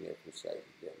banging exercise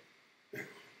again.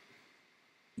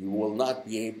 You will not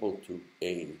be able to,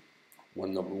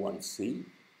 number one, see.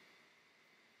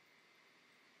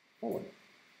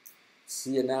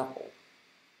 See an apple.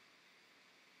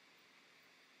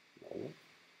 No.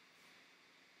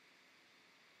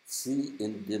 See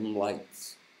in dim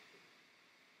lights.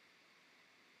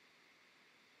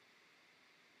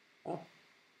 Huh?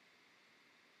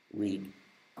 Read.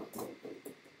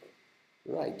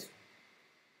 Right.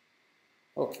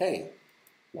 Okay.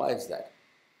 Why is that?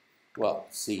 Well,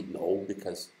 see, no,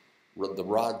 because the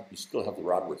rod, you still have the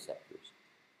rod receptors.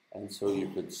 And so you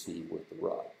could see with the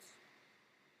rods.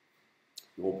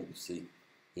 You won't be able to see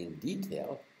in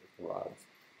detail with the rods,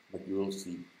 but you will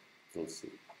still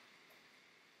see.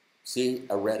 See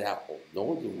a red apple.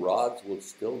 No, the rods will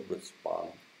still respond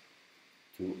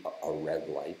to a red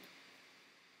light.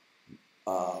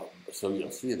 So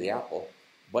you'll see the apple,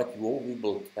 but you won't be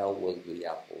able to tell whether the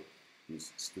apple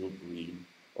is still green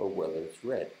or whether it's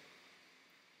red.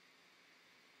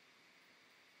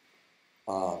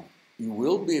 You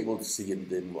will be able to see in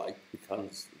dim light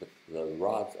because the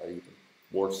rods are even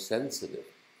more sensitive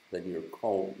than your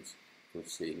cones for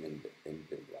seeing in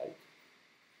dim light.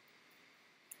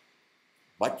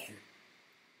 But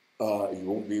you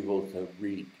won't be able to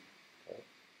read, okay,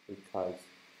 because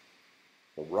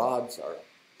the rods are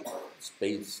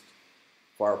spaced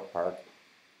far apart,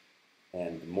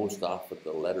 and most often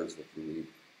the letters that you read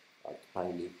are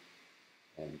tiny,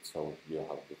 and so you'll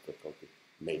have difficulty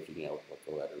making out what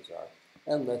the letters are,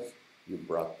 unless you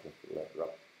brought the letter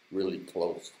up really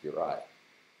close to your eye.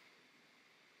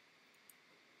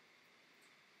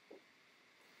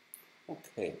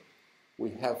 Okay, we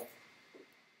have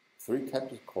 3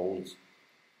 types of cones.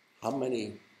 How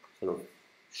many sort of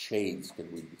shades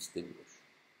can we distinguish?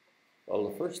 Well,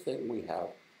 the first thing we have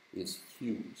is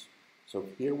hues. So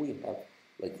here we have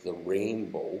like the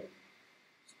rainbow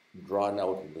drawn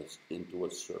out into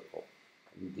a circle.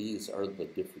 And these are the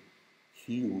different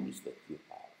hues that you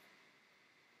have.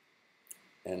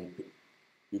 And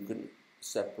you can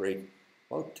separate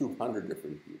about 200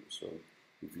 different hues. So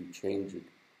if you change it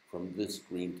from this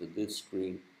green to this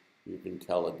green, you can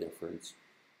tell a difference.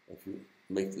 If you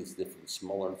make this difference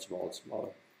smaller and smaller and smaller,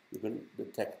 you can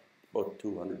detect about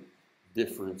 200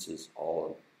 differences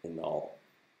all in all.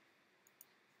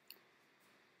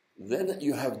 Then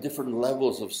you have different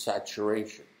levels of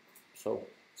saturation. So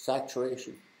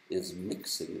saturation is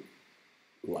mixing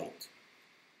light,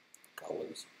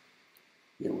 colors.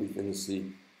 Here we can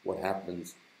see what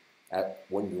happens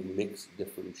when you mix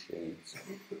different shades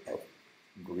of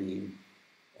green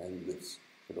and this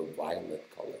sort of violet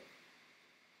color,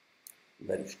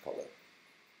 reddish color.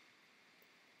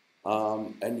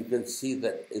 And you can see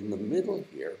that in the middle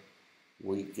here,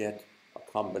 we get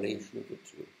a combination of the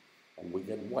two, and we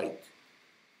get white.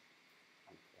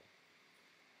 Okay.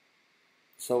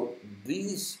 So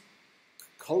these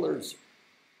colors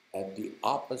at the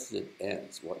opposite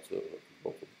ends, whatsoever,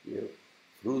 go from here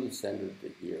through the center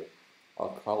to here, are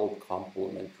called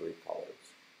complementary colors.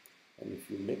 And if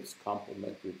you mix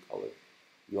complementary colors,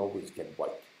 you always get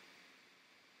white.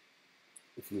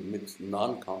 If you mix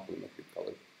non-complementary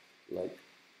colors, like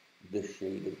this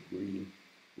shade of green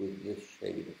with this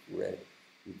shade of red,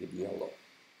 you get yellow.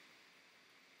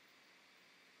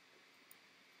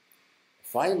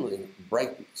 Finally,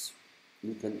 brightness.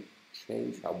 You can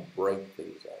change how bright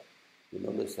things are. You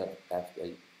notice that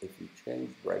if you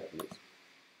change brightness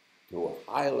to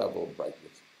a high level of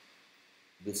brightness,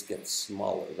 this gets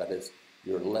smaller. That is,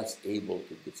 you're less able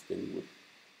to distinguish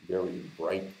very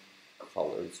bright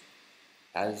colors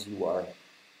as you are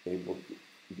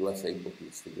less able to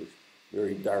distinguish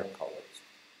very dark colors.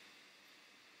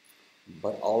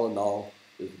 But all in all,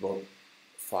 there's about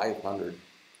 500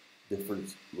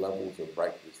 different levels of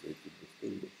brightness that you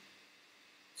distinguish.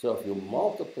 So if you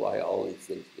multiply all these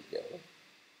things together,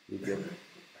 you get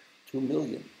 2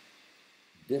 million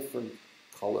different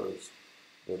colors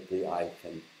that the eye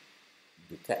can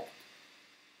detect,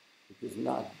 which is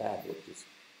not bad with just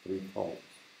 3 tones.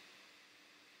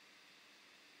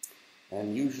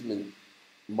 And usually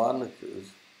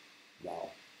monitors now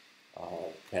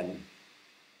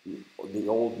the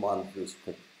old monitors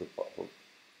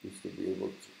used to be able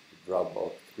to draw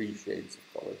about 3 shades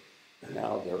of color.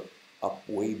 Now they're up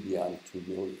way beyond 2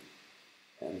 million.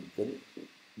 And then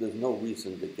there's no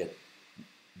reason to get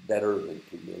better than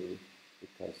 2 million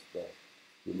because the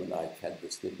human eye can't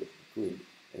distinguish between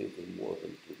anything more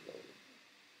than 2 million.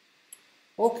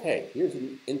 Okay, here's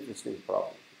an interesting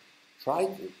problem. Try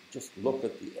to just look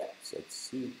at the X and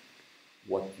see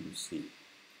what you see.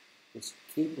 Just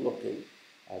keep looking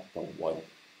at the white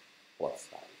plus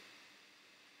sign.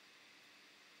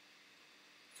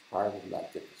 It's hard to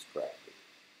not get distracted.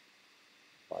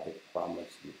 But I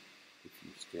promise you, if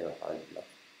you stare hard enough,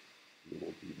 you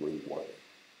will be rewarded.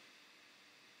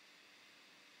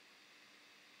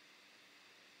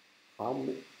 How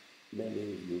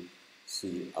many of you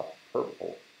see a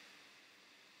purple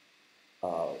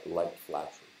light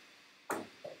flashing?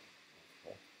 Okay.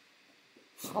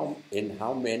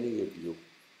 How many of you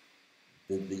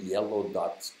did the yellow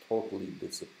dots totally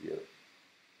disappear?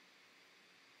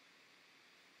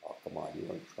 Oh, come on, you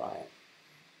weren't trying.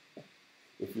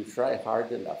 If you try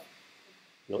hard enough,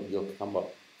 you'll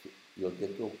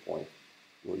get to a point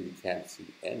where you can't see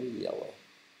any yellow,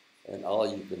 and all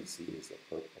you can see is a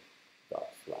purple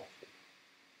dot flashing.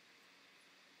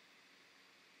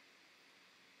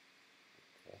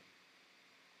 Okay.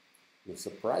 The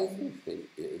surprising thing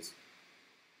is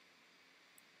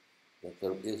that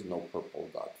there is no purple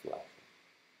dot flashing.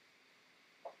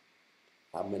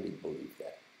 How many believe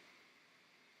that?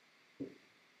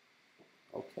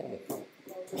 Okay.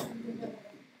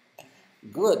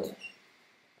 Good.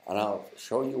 And I'll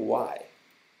show you why.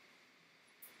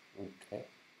 Okay.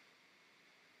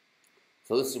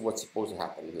 So this is what's supposed to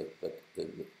happen, that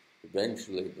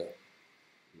eventually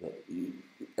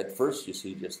at first you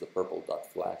see just the purple dot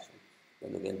flashing,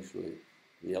 then eventually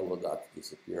the yellow dots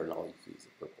disappear and all you see is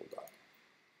the purple dot.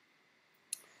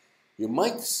 You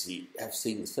might have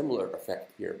seen a similar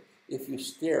effect here if you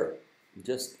stare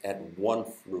just at one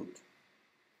fruit.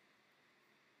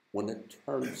 When it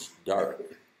turns dark,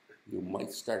 you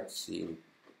might start seeing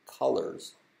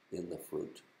colors in the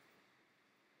fruit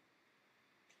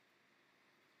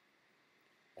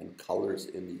and colors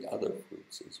in the other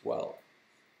fruits as well.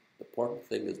 The important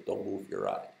thing is don't move your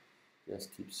eye.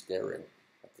 Just keep staring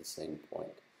at the same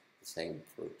point, the same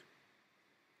fruit.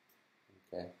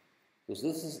 Okay? Because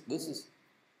this is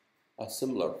a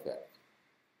similar effect.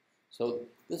 So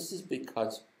this is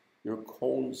because your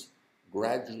cones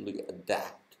gradually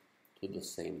adapt to the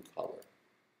same color.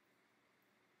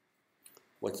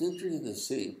 What's interesting to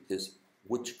see is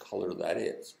which color that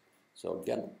is. So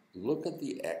again, look at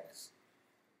the X,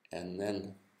 and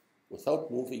then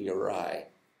without moving your eye,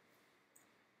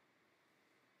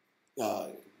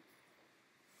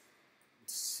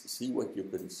 see what you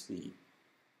can see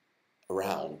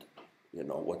around,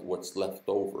 what's left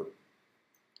over.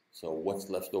 So what's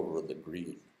left over of the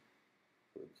green,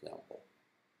 for example.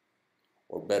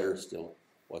 Or better still,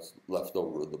 what's left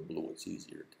over of the blue. It's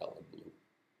easier to tell the blue.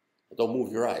 But don't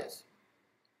move your eyes.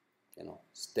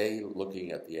 Stay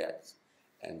looking at the X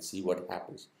and see what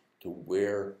happens to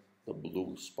where the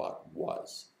blue spot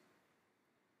was.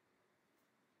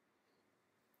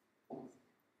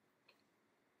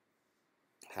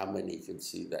 How many can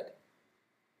see that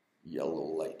yellow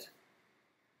light?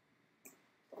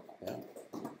 Yeah.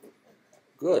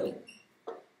 Good.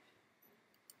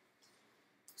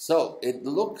 So it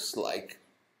looks like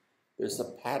there's a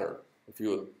pattern. If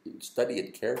you study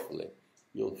it carefully,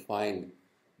 you'll find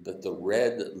that the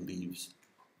red leaves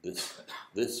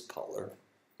this color,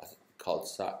 called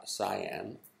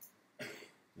cyan.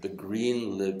 The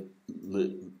green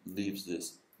leaves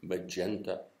this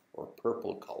magenta or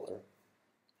purple color,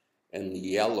 and the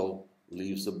yellow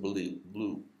leaves a blue.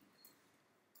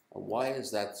 Now, why is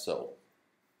that so?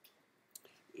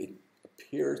 It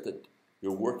appears that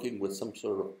you're working with some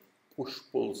sort of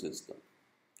push-pull system.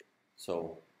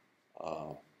 So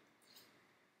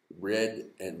red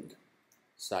and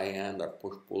cyan are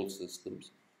push-pull systems.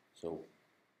 So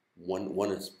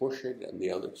one is pushing and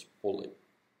the other is pulling.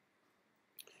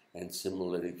 And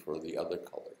similarly for the other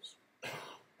colors.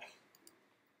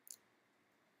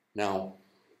 Now,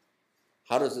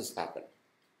 how does this happen?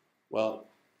 Well,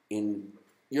 in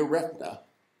your retina,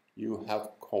 you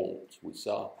have cones. We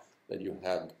saw that you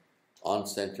had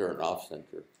on-center and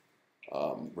off-center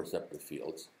receptive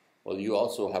fields. Well, you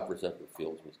also have receptive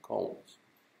fields with cones.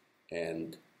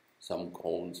 And some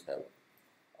cones have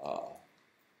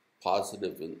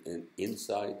positive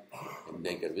inside and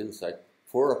negative inside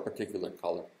for a particular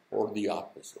color, or the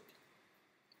opposite.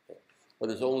 Okay. But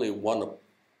there's only one,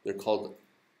 they're called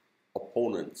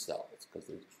opponent cells, because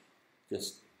there's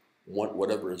just one,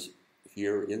 whatever is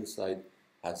here inside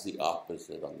has the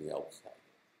opposite on the outside.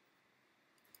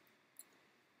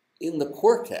 In the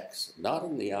cortex, not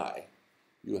in the eye,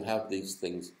 you have these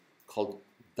things called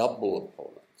double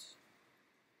opponents.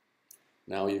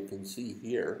 Now you can see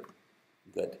here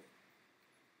that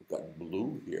we've got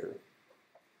blue here,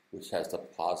 which has a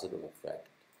positive effect.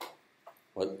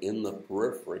 But in the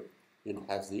periphery, it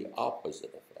has the opposite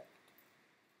effect.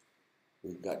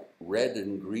 We've got red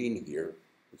and green here,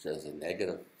 which has a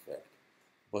negative effect.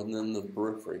 But in the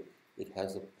periphery, it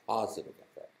has a positive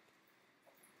effect.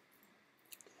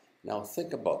 Now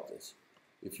think about this.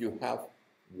 If you have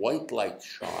white light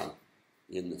shone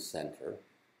in the center,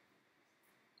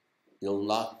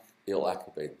 it'll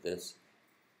activate this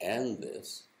and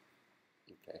this,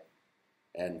 okay?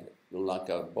 And you'll knock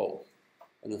out both.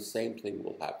 And the same thing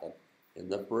will happen in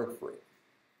the periphery.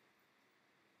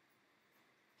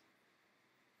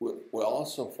 We'll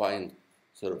also find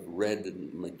sort of red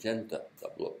and magenta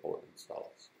double opponent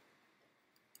cells.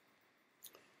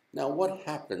 Now what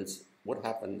happened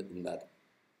in that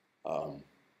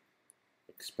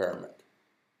experiment?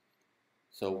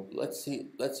 So let's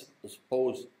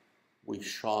suppose we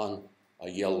shone a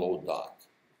yellow dot,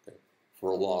 okay, for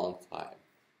a long time.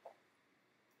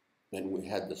 Then we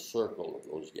had the circle of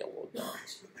those yellow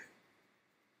dots.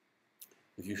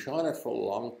 If you shone it for a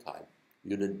long time,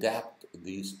 you'd adapt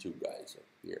these two guys up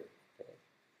here. Okay?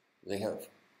 They have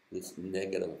this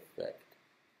negative effect.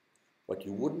 But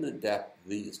you wouldn't adapt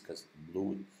these because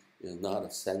blue is not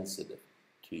as sensitive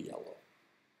to yellow.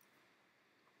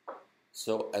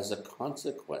 So as a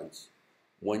consequence,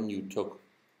 when you took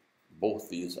both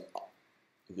these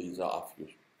off,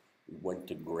 went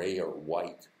to gray or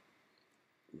white,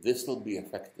 this will be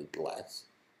affected less,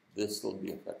 this will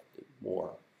be affected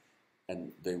more,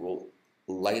 and they will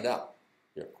light up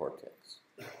your cortex,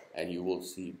 and you will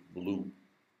see blue,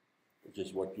 which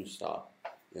is what you saw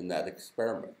in that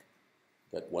experiment,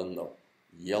 that when the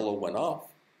yellow went off,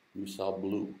 you saw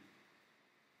blue.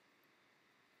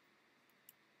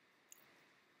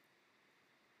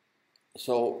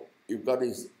 So you've got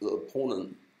these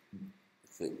opponent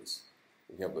things.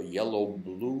 We have a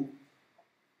yellow-blue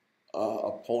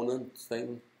opponent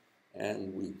thing,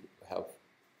 and we have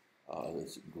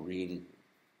this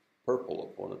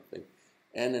green-purple opponent thing.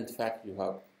 And in fact, you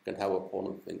can have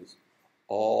opponent things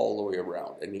all the way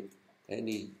around.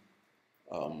 Any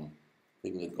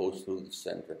thing that goes through the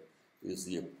center is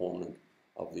the opponent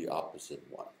of the opposite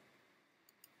one.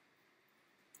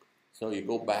 So you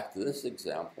go back to this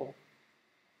example,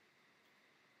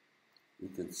 you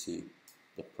can see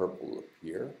the purple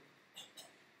appear.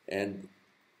 And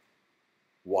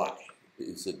why?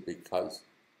 Is it because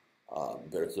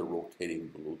there's a rotating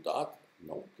blue dot?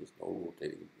 No, there's no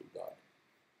rotating blue dot.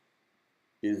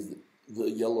 Is the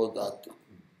yellow dot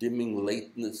dimming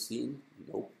late in the scene?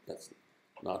 Nope, that's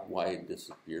not why it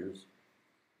disappears.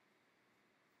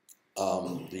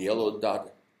 The yellow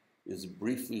dot is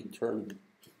briefly turned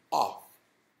off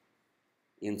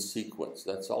in sequence.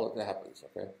 That's all that happens,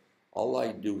 okay? All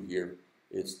I do here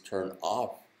is turn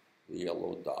off the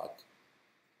yellow dot.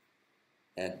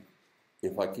 And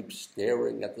if I keep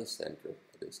staring at the center,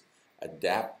 that is,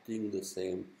 adapting the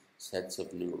same sets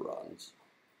of neurons,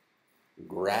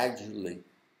 gradually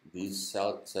these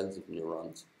sets of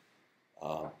neurons,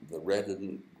 the red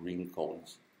and green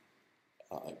cones,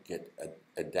 get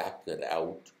adapted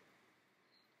out.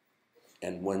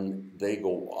 And when they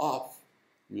go off,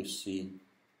 you see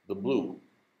the blue.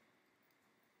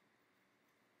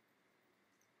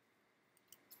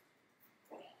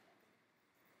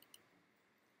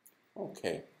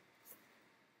 Okay.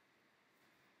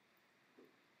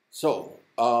 So,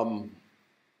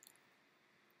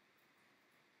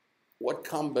 what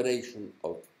combination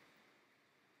of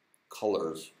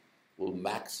colors will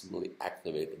maximally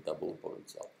activate a double opponent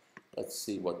cell? Let's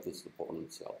see what this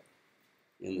opponent cell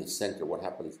in the center, what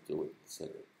happens to it in the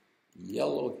center.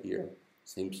 Yellow here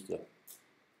seems to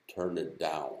turn it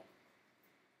down.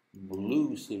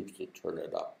 Blue seems to turn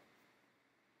it up.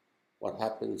 What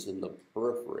happens in the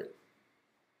periphery?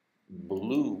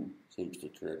 Blue seems to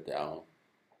turn it down,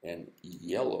 and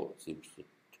yellow seems to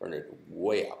turn it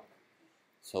way up.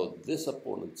 So this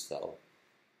opponent cell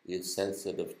is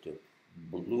sensitive to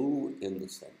blue in the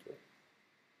center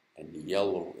and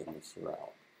yellow in the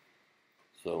surround.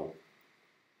 So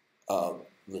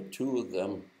the two of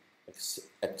them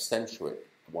accentuate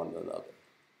one another.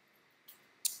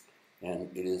 And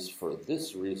it is for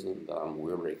this reason that I'm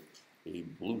wearing a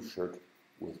blue shirt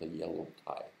with a yellow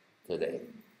tie today.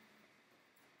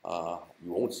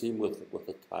 You won't see me with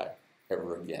a tie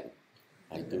ever again.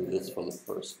 I do this for the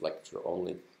first lecture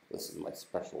only. This is my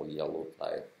special yellow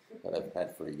tie that I've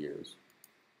had for years.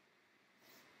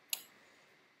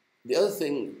 The other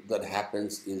thing that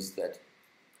happens is that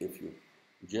if you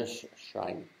just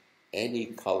shine any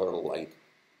color light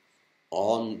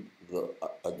on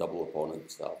a double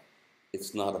opponent cell,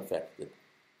 it's not affected.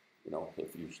 You know,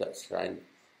 if you shine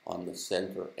on the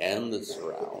center and the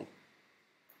surround,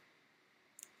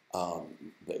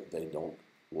 they don't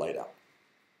light up.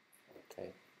 Okay,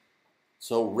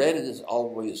 so red is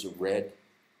always red,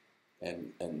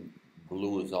 and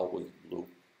blue is always blue,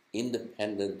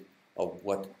 independent of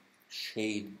what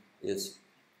shade is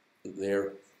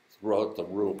there throughout the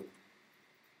room.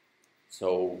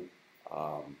 So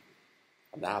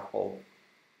an apple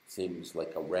seems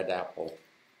like a red apple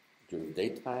during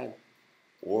daytime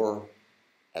or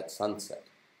at sunset.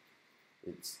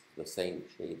 It's the same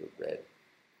shade of red,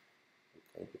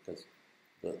 okay? Because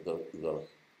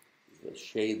the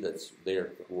shade that's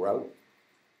there throughout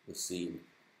the scene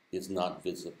is not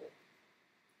visible.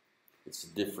 It's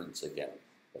the difference again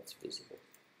that's visible.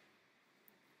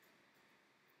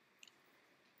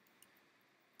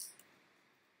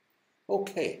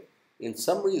 Okay, in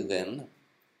summary then,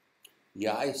 the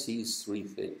eye sees three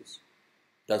things,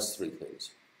 does three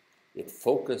things. It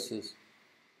focuses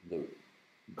the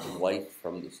light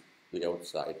from the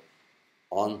outside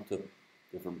onto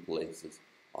different places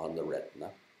on the retina.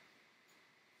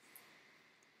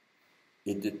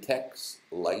 It detects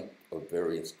light of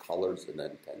various colors and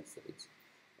intensities,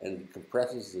 and it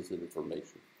compresses this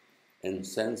information and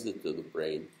sends it to the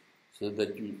brain so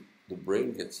that the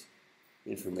brain gets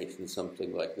information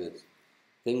something like this.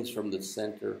 Things from the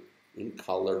center in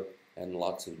color and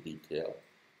lots of detail,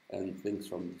 and things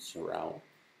from the surround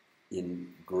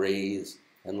in grays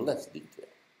and less detail.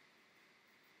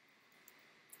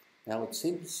 Now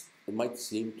it might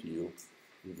seem to you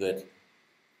that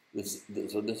this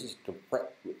is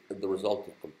the result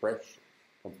of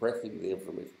compressing the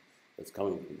information that's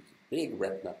coming from this big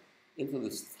retina into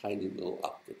this tiny little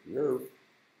optic nerve,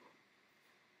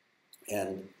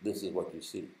 and this is what you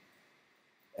see.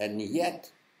 And yet,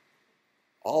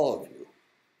 all of you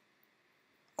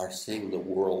are seeing the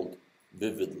world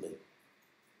vividly.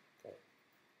 Okay.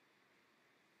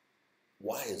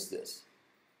 Why is this?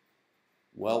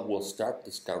 Well, we'll start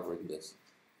discovering this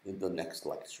in the next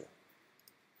lecture.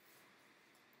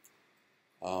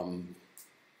 And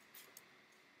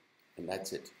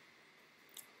that's it.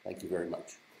 Thank you very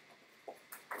much.